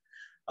distributed.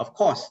 Of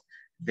course,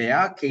 there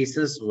are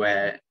cases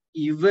where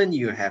even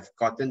you have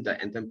gotten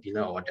the Anton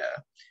Pillar order,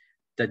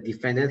 the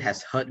defendant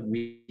has heard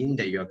wind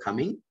that you're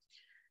coming,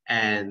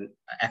 and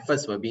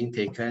efforts were being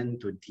taken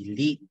to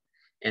delete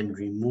and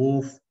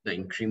remove the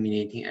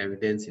incriminating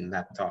evidence in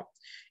laptop.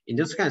 In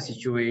those kind of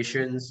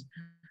situations,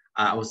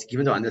 I was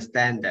given to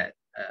understand that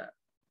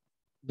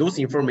those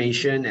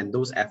information and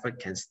those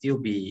efforts can still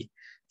be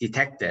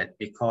detected,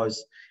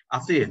 because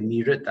after you've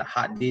mirrored the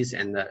hard disk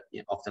and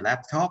of the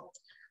laptop,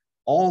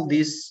 all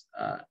these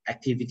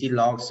activity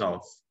logs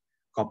of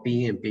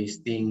copying and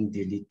pasting,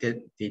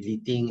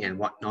 deleting and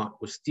whatnot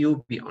will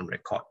still be on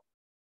record.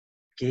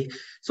 Okay,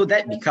 so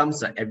that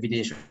becomes an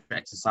evidential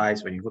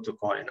exercise when you go to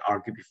court and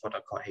argue before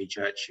the court. Hey,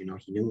 judge, you know,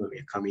 he knew we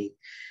were coming,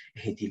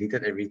 he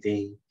deleted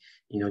everything.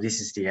 You know,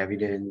 this is the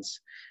evidence,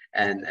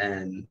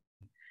 and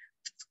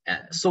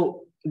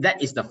so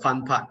that is the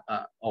fun part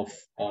of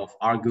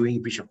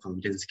arguing breach of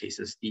confidence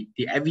cases. The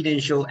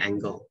evidential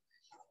angle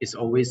is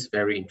always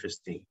very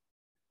interesting.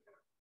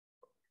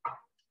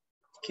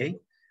 Okay.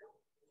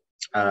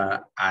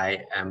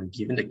 I am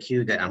given the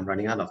cue that I'm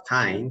running out of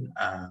time,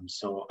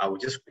 so I will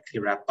just quickly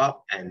wrap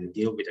up and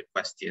deal with the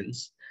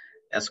questions.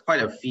 There's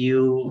quite a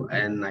few,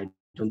 and I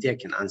don't think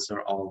I can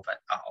answer all, but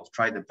I'll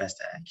try the best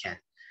that I can.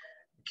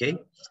 Okay,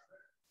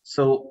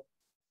 so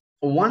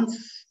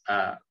once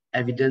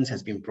evidence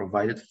has been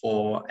provided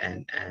for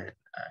and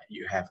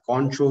you have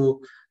gone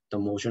through the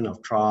motion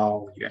of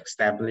trial, you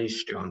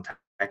established your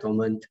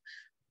entitlement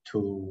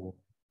to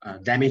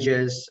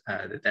damages,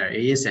 that there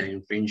is an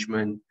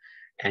infringement,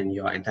 and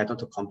you're entitled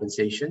to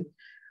compensation.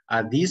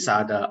 These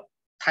are the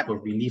type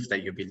of relief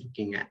that you'll be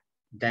looking at.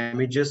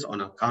 Damages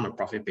on account of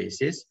profit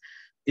basis.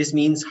 This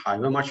means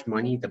however much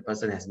money the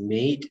person has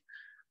made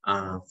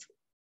on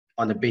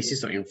the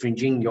basis of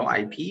infringing your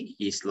IP, he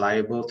is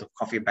liable to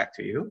cough it back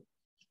to you.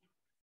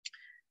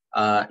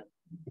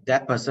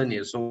 That person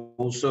is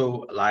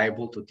also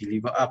liable to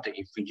deliver up the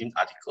infringing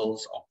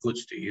articles or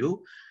goods to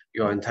you.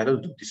 You're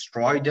entitled to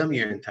destroy them,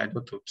 you're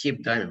entitled to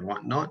keep them and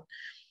whatnot.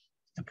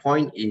 The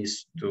point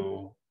is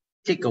to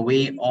take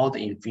away all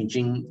the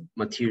infringing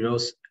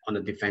materials on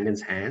the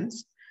defendant's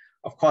hands.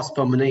 Of course,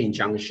 permanent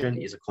injunction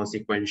is a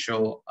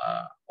consequential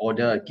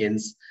order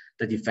against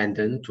the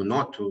defendant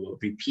not to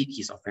repeat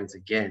his offense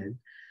again.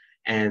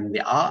 And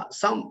there are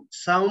some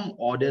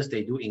orders,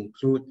 they do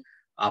include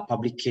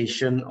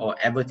publication or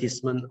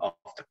advertisement of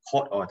the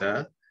court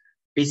order.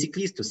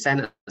 Basically, is to send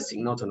a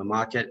signal to the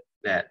market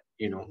that,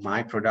 you know,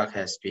 my product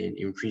has been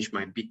infringed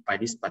by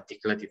this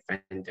particular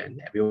defendant.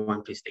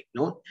 Everyone, please take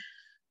note.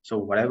 So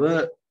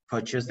whatever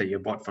purchase that you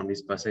bought from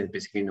this person is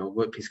basically no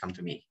good, please come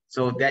to me.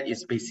 So that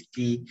is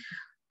basically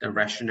the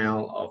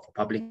rationale of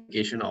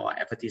publication or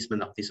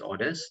advertisement of these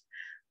orders,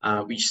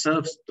 which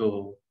serves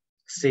to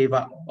save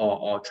up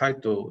or try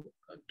to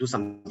do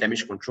some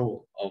damage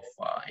control of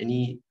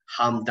any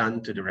harm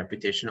done to the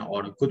reputation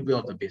or the goodwill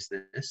of the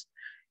business,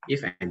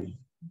 if any.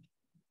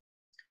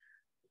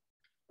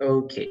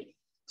 Okay,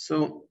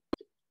 so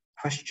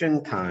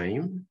question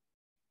time.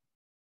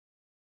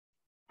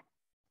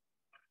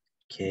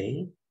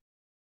 Okay.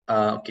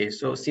 Okay,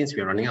 so since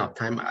we're running out of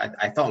time,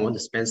 I thought I want to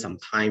spend some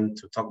time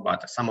to talk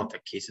about some of the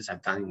cases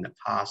I've done in the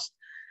past.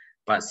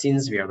 But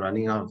since we are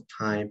running out of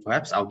time,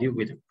 perhaps I'll deal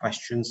with the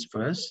questions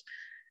first.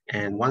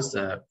 And once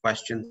the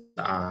questions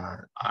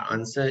are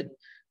answered,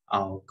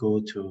 I'll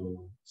go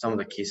to some of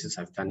the cases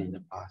I've done in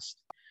the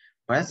past.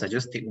 Perhaps I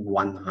just take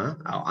one.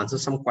 I'll answer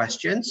some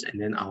questions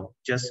and then I'll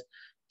just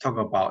talk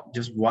about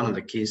just one of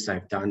the cases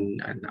I've done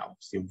and I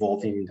was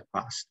involved in the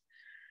past.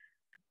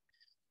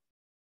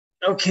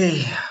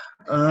 Okay,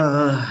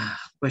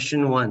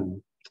 question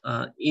one.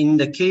 In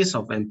the case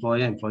of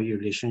employer-employee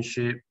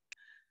relationship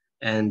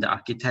and the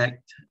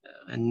architect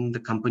and the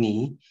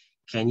company,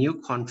 can you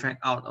contract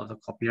out of the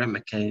copyright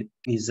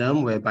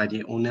mechanism whereby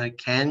the owner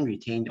can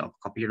retain the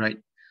copyright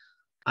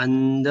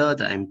under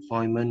the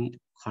employment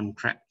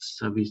contract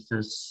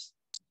services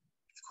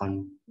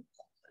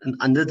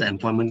under the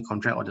employment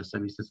contract or the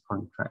services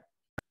contract?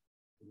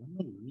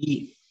 Let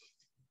me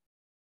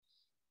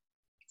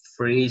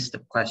rephrase the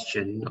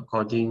question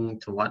according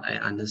to what I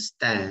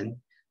understand.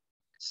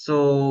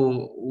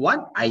 So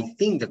what I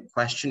think the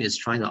question is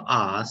trying to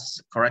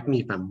ask, correct me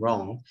if I'm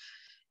wrong,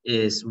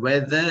 is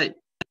whether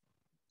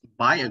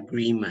by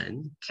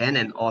agreement can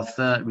an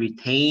author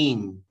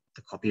retain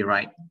the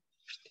copyright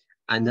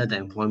under the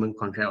employment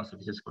contract or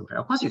services contract.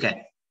 Of course you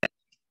can.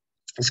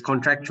 It's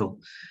contractual.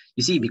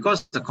 You see,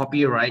 because the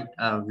copyright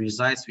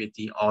resides with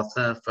the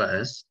author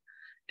first,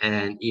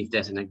 and if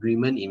there's an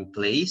agreement in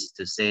place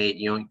to say,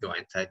 you know, you're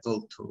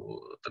entitled to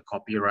the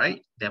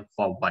copyright, then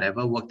for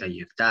whatever work that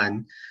you've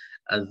done,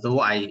 though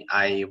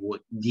I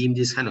would deem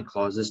these kind of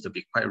clauses to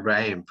be quite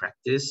rare in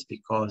practice,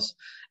 because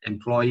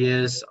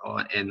employers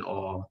or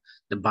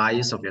the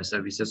buyers of your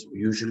services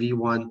usually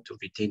want to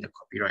retain the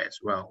copyright as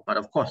well. But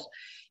of course,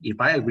 if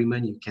by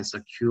agreement you can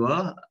secure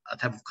a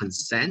type of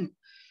consent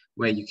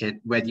where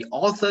the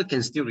author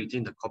can still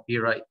retain the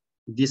copyright,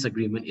 this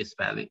agreement is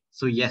valid.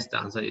 So yes, the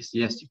answer is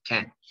yes, you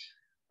can.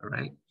 All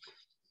right.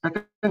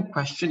 Second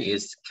question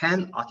is,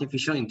 can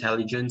artificial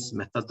intelligence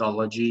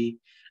methodology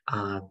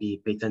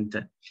be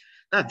patented?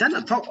 Now, I've done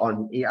a talk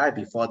on AI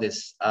before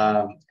this.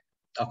 Of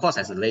course,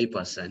 as a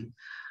layperson,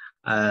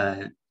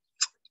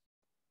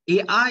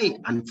 AI,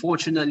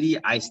 unfortunately,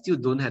 I still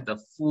don't have the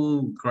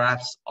full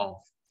grasp of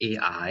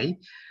AI.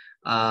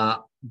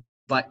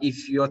 But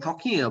if you're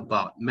talking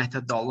about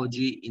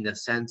methodology in the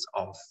sense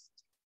of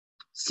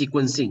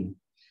sequencing,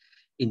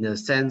 in the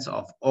sense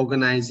of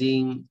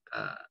organizing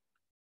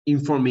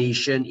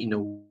information in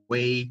a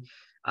way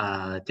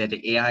that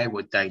the AI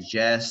would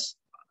digest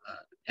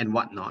and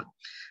whatnot,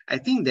 I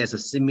think there's a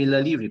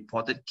similarly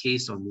reported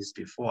case on this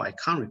before. I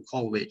can't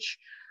recall which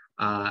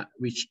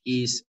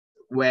is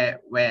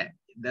where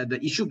the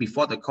issue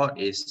before the court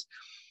is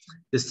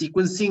the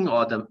sequencing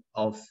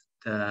of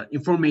the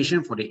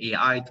information for the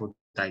AI to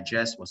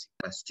digest was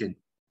a question.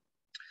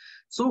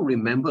 So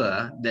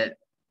remember that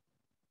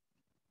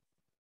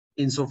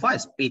insofar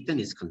as patent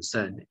is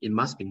concerned, it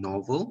must be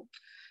novel,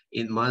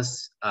 it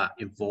must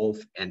involve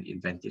an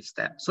inventive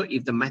step. So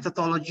if the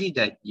methodology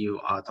that you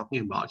are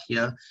talking about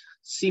here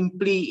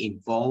simply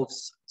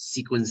involves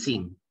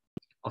sequencing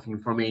of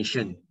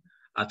information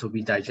to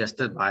be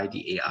digested by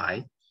the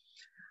AI,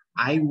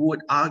 I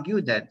would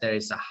argue that there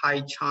is a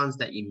high chance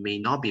that it may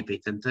not be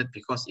patented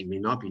because it may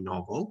not be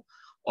novel,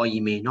 or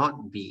it may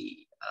not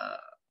be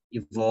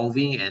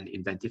evolving an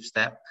inventive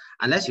step,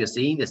 unless you're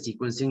saying the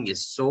sequencing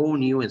is so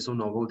new and so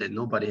novel that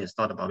nobody has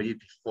thought about it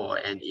before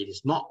and it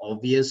is not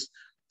obvious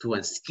to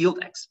a skilled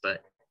expert.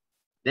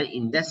 Then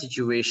in that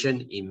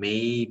situation, it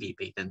may be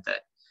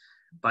patented.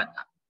 But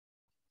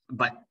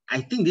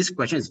I think this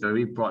question is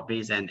very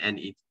broad-based, and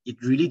it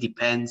really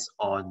depends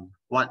on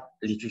what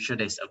literature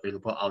that is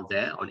available out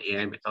there on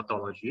AI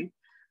methodology.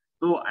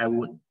 So I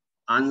would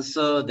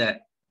answer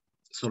that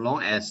so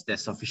long as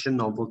there's sufficient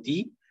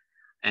novelty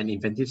and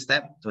inventive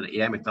step to the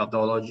AI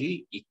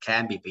methodology, it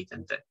can be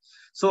patented.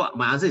 So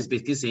my answer is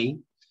basically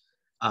saying,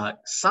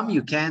 some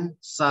you can,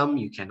 some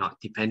you cannot,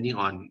 depending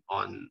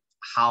on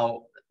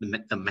how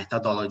the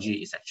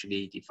methodology is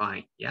actually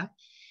defined. Yeah.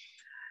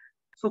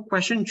 So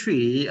question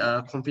 3,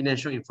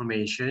 confidential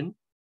information.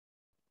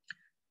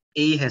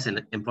 A has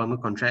an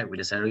employment contract with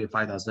a salary of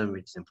 5,000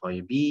 with his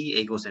employer B.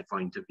 A goes for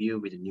an interview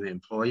with a new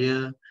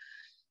employer.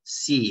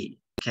 C,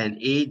 can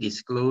A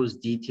disclose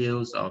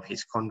details of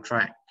his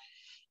contract,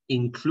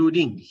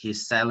 including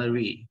his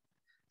salary,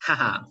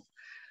 current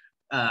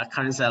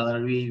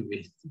salary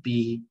with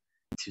B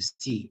to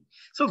C?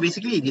 So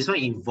basically, this one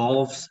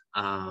involves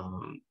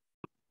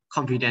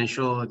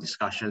confidential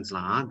discussions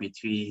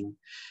between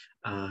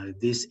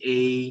this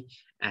A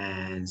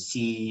and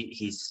C,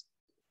 his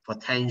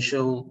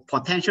potential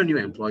new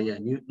employer,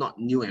 not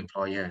new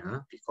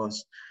employer,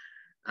 because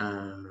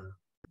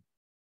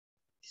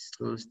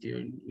disclose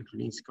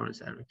including his current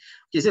salary.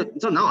 Okay,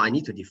 so now I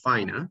need to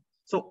define.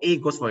 So A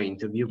goes for an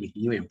interview with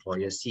new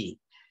employer C.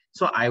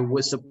 So I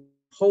would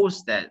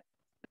suppose that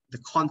the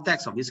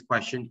context of this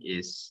question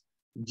is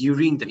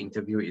during the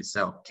interview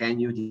itself. Can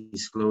you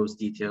disclose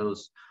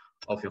details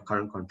of your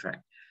current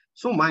contract?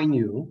 So mind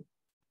you,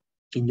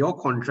 in your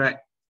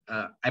contract,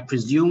 I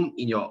presume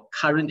in your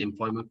current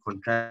employment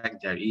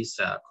contract, there is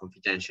a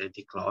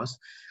confidentiality clause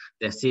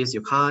that says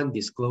you can't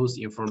disclose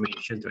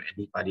information to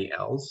anybody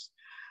else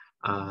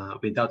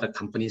without the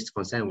company's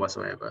consent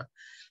whatsoever.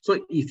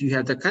 So if you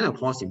have the kind of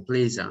clause in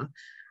place,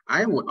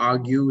 I would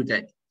argue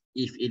that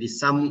if it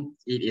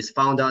is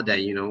found out that,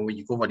 when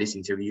you go for this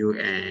interview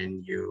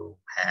and you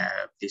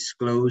have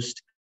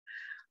disclosed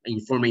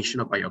information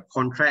about your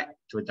contract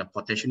to the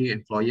potential new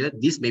employer,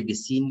 this may be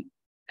seen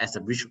as a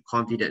breach of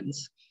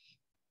confidence.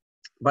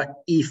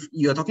 But if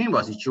you're talking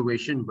about a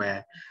situation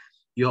where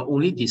you're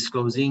only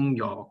disclosing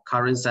your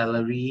current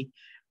salary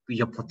with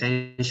your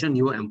potential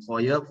new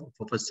employer for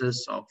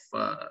purposes of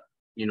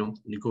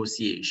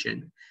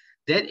negotiation,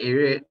 that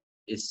area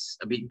is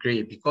a bit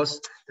gray,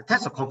 because the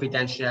test of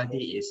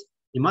confidentiality is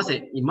it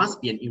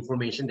must be an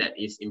information that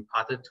is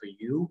imparted to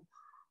you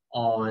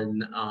on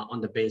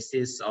the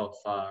basis of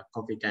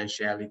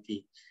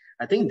confidentiality.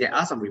 I think there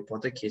are some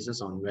reported cases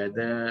on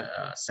whether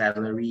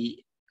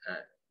salary,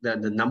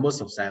 the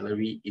numbers of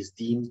salary is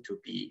deemed to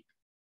be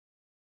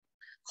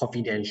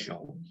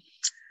confidential,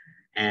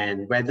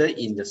 and whether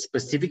in the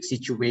specific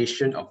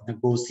situation of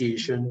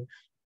negotiation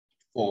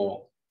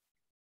for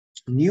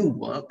new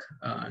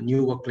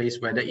workplace,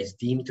 whether it's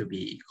deemed to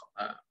be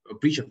a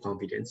breach of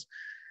confidence.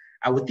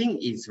 I would think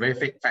it's very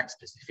fact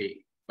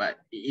specific. But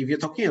if you're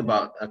talking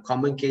about a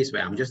common case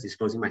where I'm just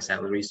disclosing my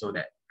salary so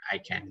that I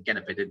can get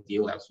a better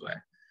deal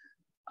elsewhere,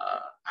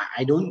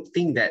 I don't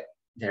think that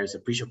there is a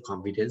breach of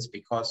confidence,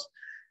 because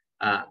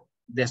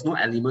there's no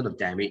element of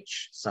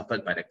damage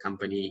suffered by the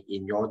company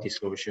in your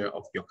disclosure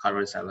of your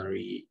current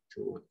salary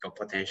to your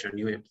potential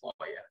new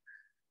employer.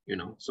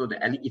 So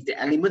if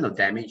the element of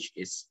damage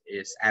is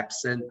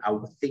absent, I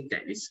would think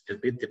that it's a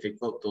bit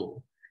difficult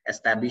to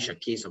establish a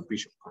case of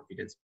breach of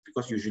confidence,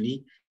 because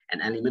usually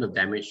an element of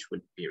damage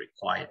would be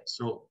required.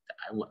 So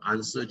I would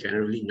answer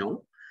generally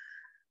no.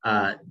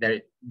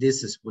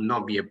 This would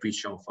not be a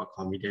breach of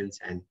confidence,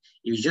 and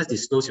if you just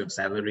disclose your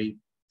salary,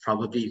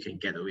 probably you can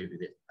get away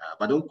with it.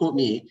 But don't quote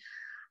me.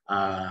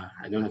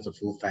 I don't have the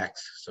full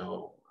facts,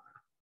 so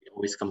it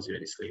always comes with a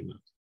disclaimer.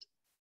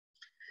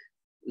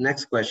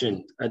 Next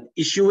question: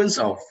 issuance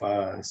of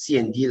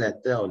C&D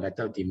letter or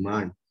letter of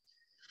demand.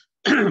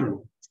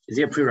 Is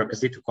it a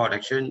prerequisite to court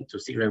action to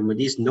seek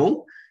remedies?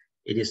 No,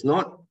 it is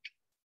not.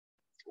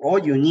 All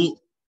you need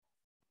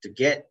to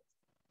get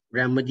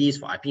remedies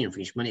for IP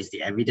infringement is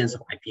the evidence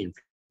of IP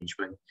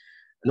infringement.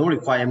 No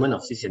requirement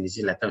of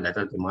C&D letter or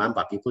letter of demand,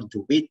 but people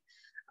do it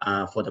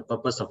for the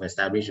purpose of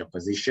establishing a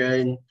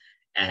position,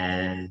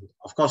 and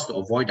of course to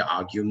avoid the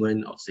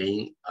argument of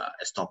saying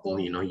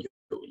estoppel,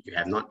 you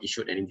have not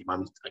issued any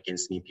demand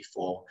against me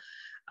before,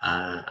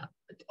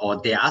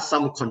 or there are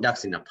some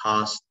conducts in the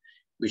past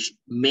which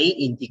may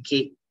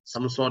indicate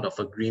some sort of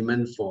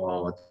agreement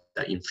for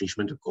the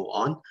infringement to go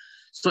on.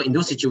 So in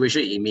those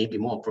situations, it may be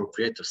more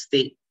appropriate to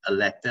state a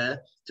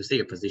letter to state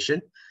your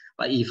position.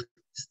 But if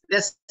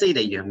let's say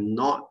that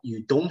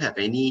you don't have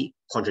any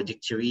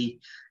contradictory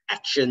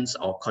actions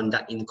or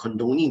conduct in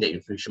condoning the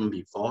infringement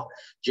before,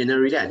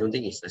 generally, I don't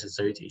think it's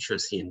necessary to issue a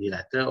C&D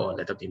letter or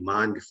letter of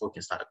demand before you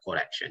can start a court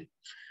action.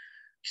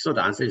 So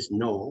the answer is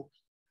no.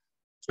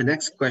 The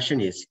next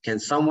question is, can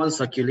someone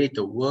circulate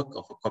the work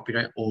of a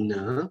copyright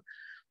owner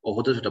or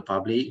holder to the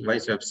public via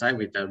its website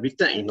with a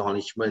written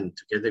acknowledgement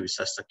together with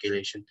such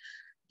circulation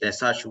that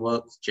such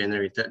works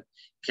generated?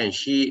 Can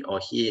she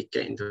or he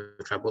get into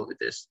trouble with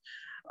this?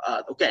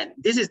 Okay,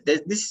 this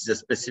is a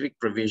specific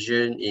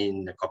provision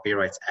in the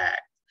Copyrights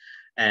Act.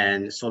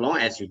 And so long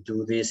as you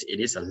do this, it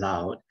is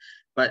allowed.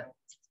 But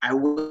I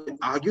would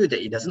argue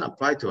that it doesn't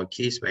apply to a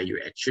case where you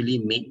actually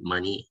made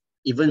money,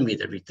 even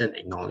with a written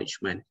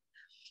acknowledgement.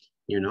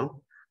 You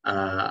know,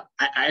 I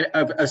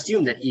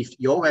assume that if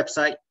your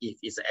website, if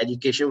it's an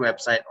education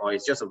website or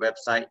it's just a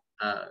website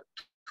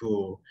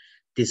to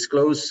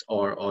disclose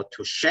or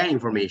to share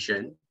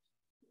information,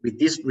 with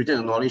this written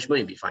acknowledgement,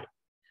 it'd be fine.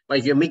 But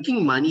if you're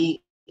making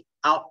money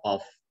out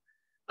of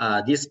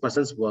this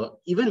person's work,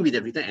 even with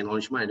a written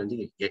acknowledgement, I don't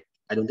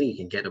think you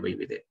can get away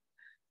with it.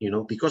 You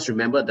know, because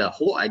remember, the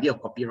whole idea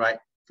of copyright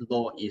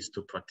law is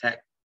to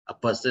protect a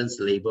person's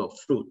labor of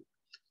fruit.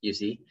 You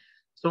see.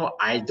 So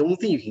I don't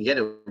think you can get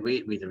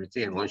away with a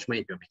written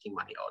acknowledgement if you're making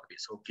money out of it.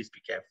 So please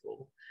be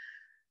careful.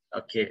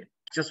 Okay,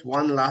 just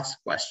one last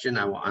question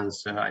I will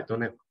answer. I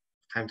don't have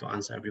time to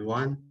answer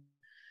everyone.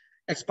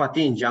 Ex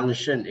parte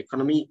injunction,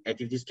 economic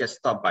activities get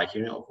stopped by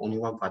hearing of only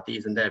one party.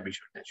 Isn't that a breach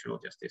of natural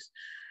justice?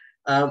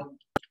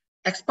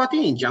 Ex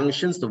parte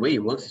injunctions, the way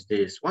it works is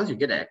this: once you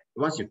get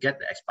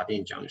the ex parte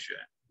injunction,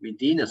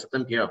 within a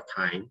certain period of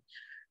time,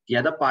 the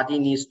other party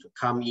needs to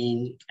come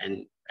in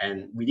and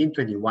within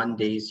 21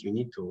 days, you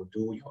need to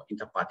do your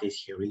inter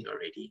partes hearing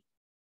already.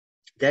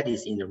 That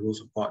is in the rules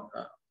of court,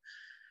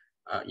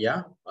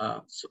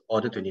 so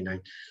Order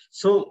 29.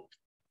 So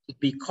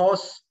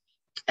because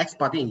ex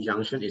parte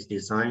injunction is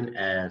designed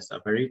as a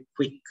very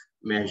quick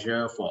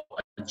measure for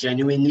a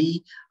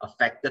genuinely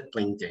affected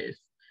plaintiff,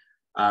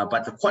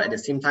 but the court at the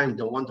same time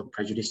don't want to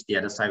prejudice the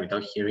other side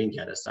without hearing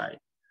the other side.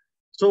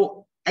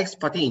 So ex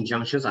parte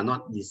injunctions are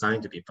not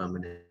designed to be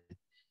permanent.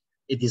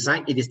 It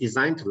is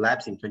designed to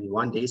lapse in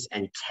 21 days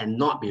and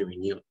cannot be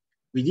renewed.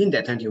 Within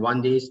that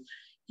 21 days,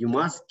 you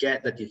must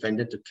get the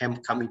defendant to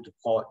come into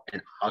court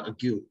and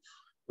argue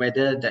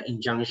whether the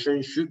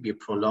injunction should be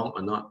prolonged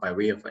or not by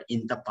way of an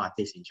inter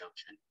partes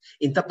injunction.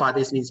 Inter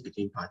partes means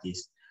between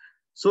parties.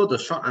 So the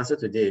short answer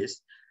to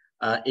this,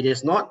 it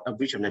is not a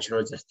breach of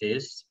natural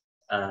justice.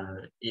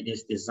 It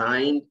is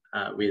designed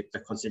with the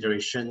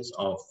considerations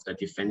of the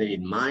defendant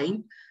in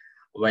mind,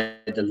 where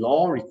the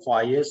law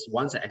requires,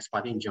 once an ex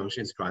parte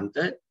injunction is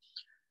granted,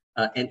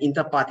 an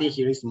inter partes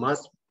hearings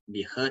must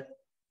be heard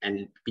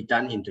and be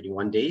done in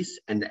 21 days,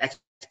 and the ex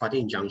parte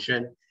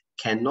injunction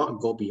cannot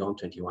go beyond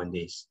 21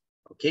 days.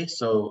 Okay,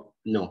 so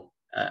no,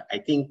 I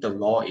think the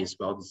law is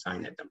well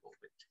designed at the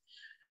moment.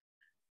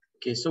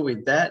 Okay, so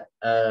with that,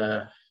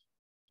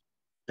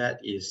 that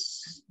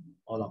is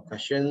all our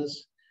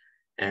questions.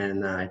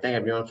 And I thank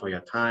everyone for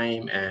your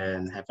time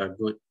and have a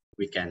good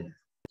weekend.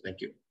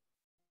 Thank you.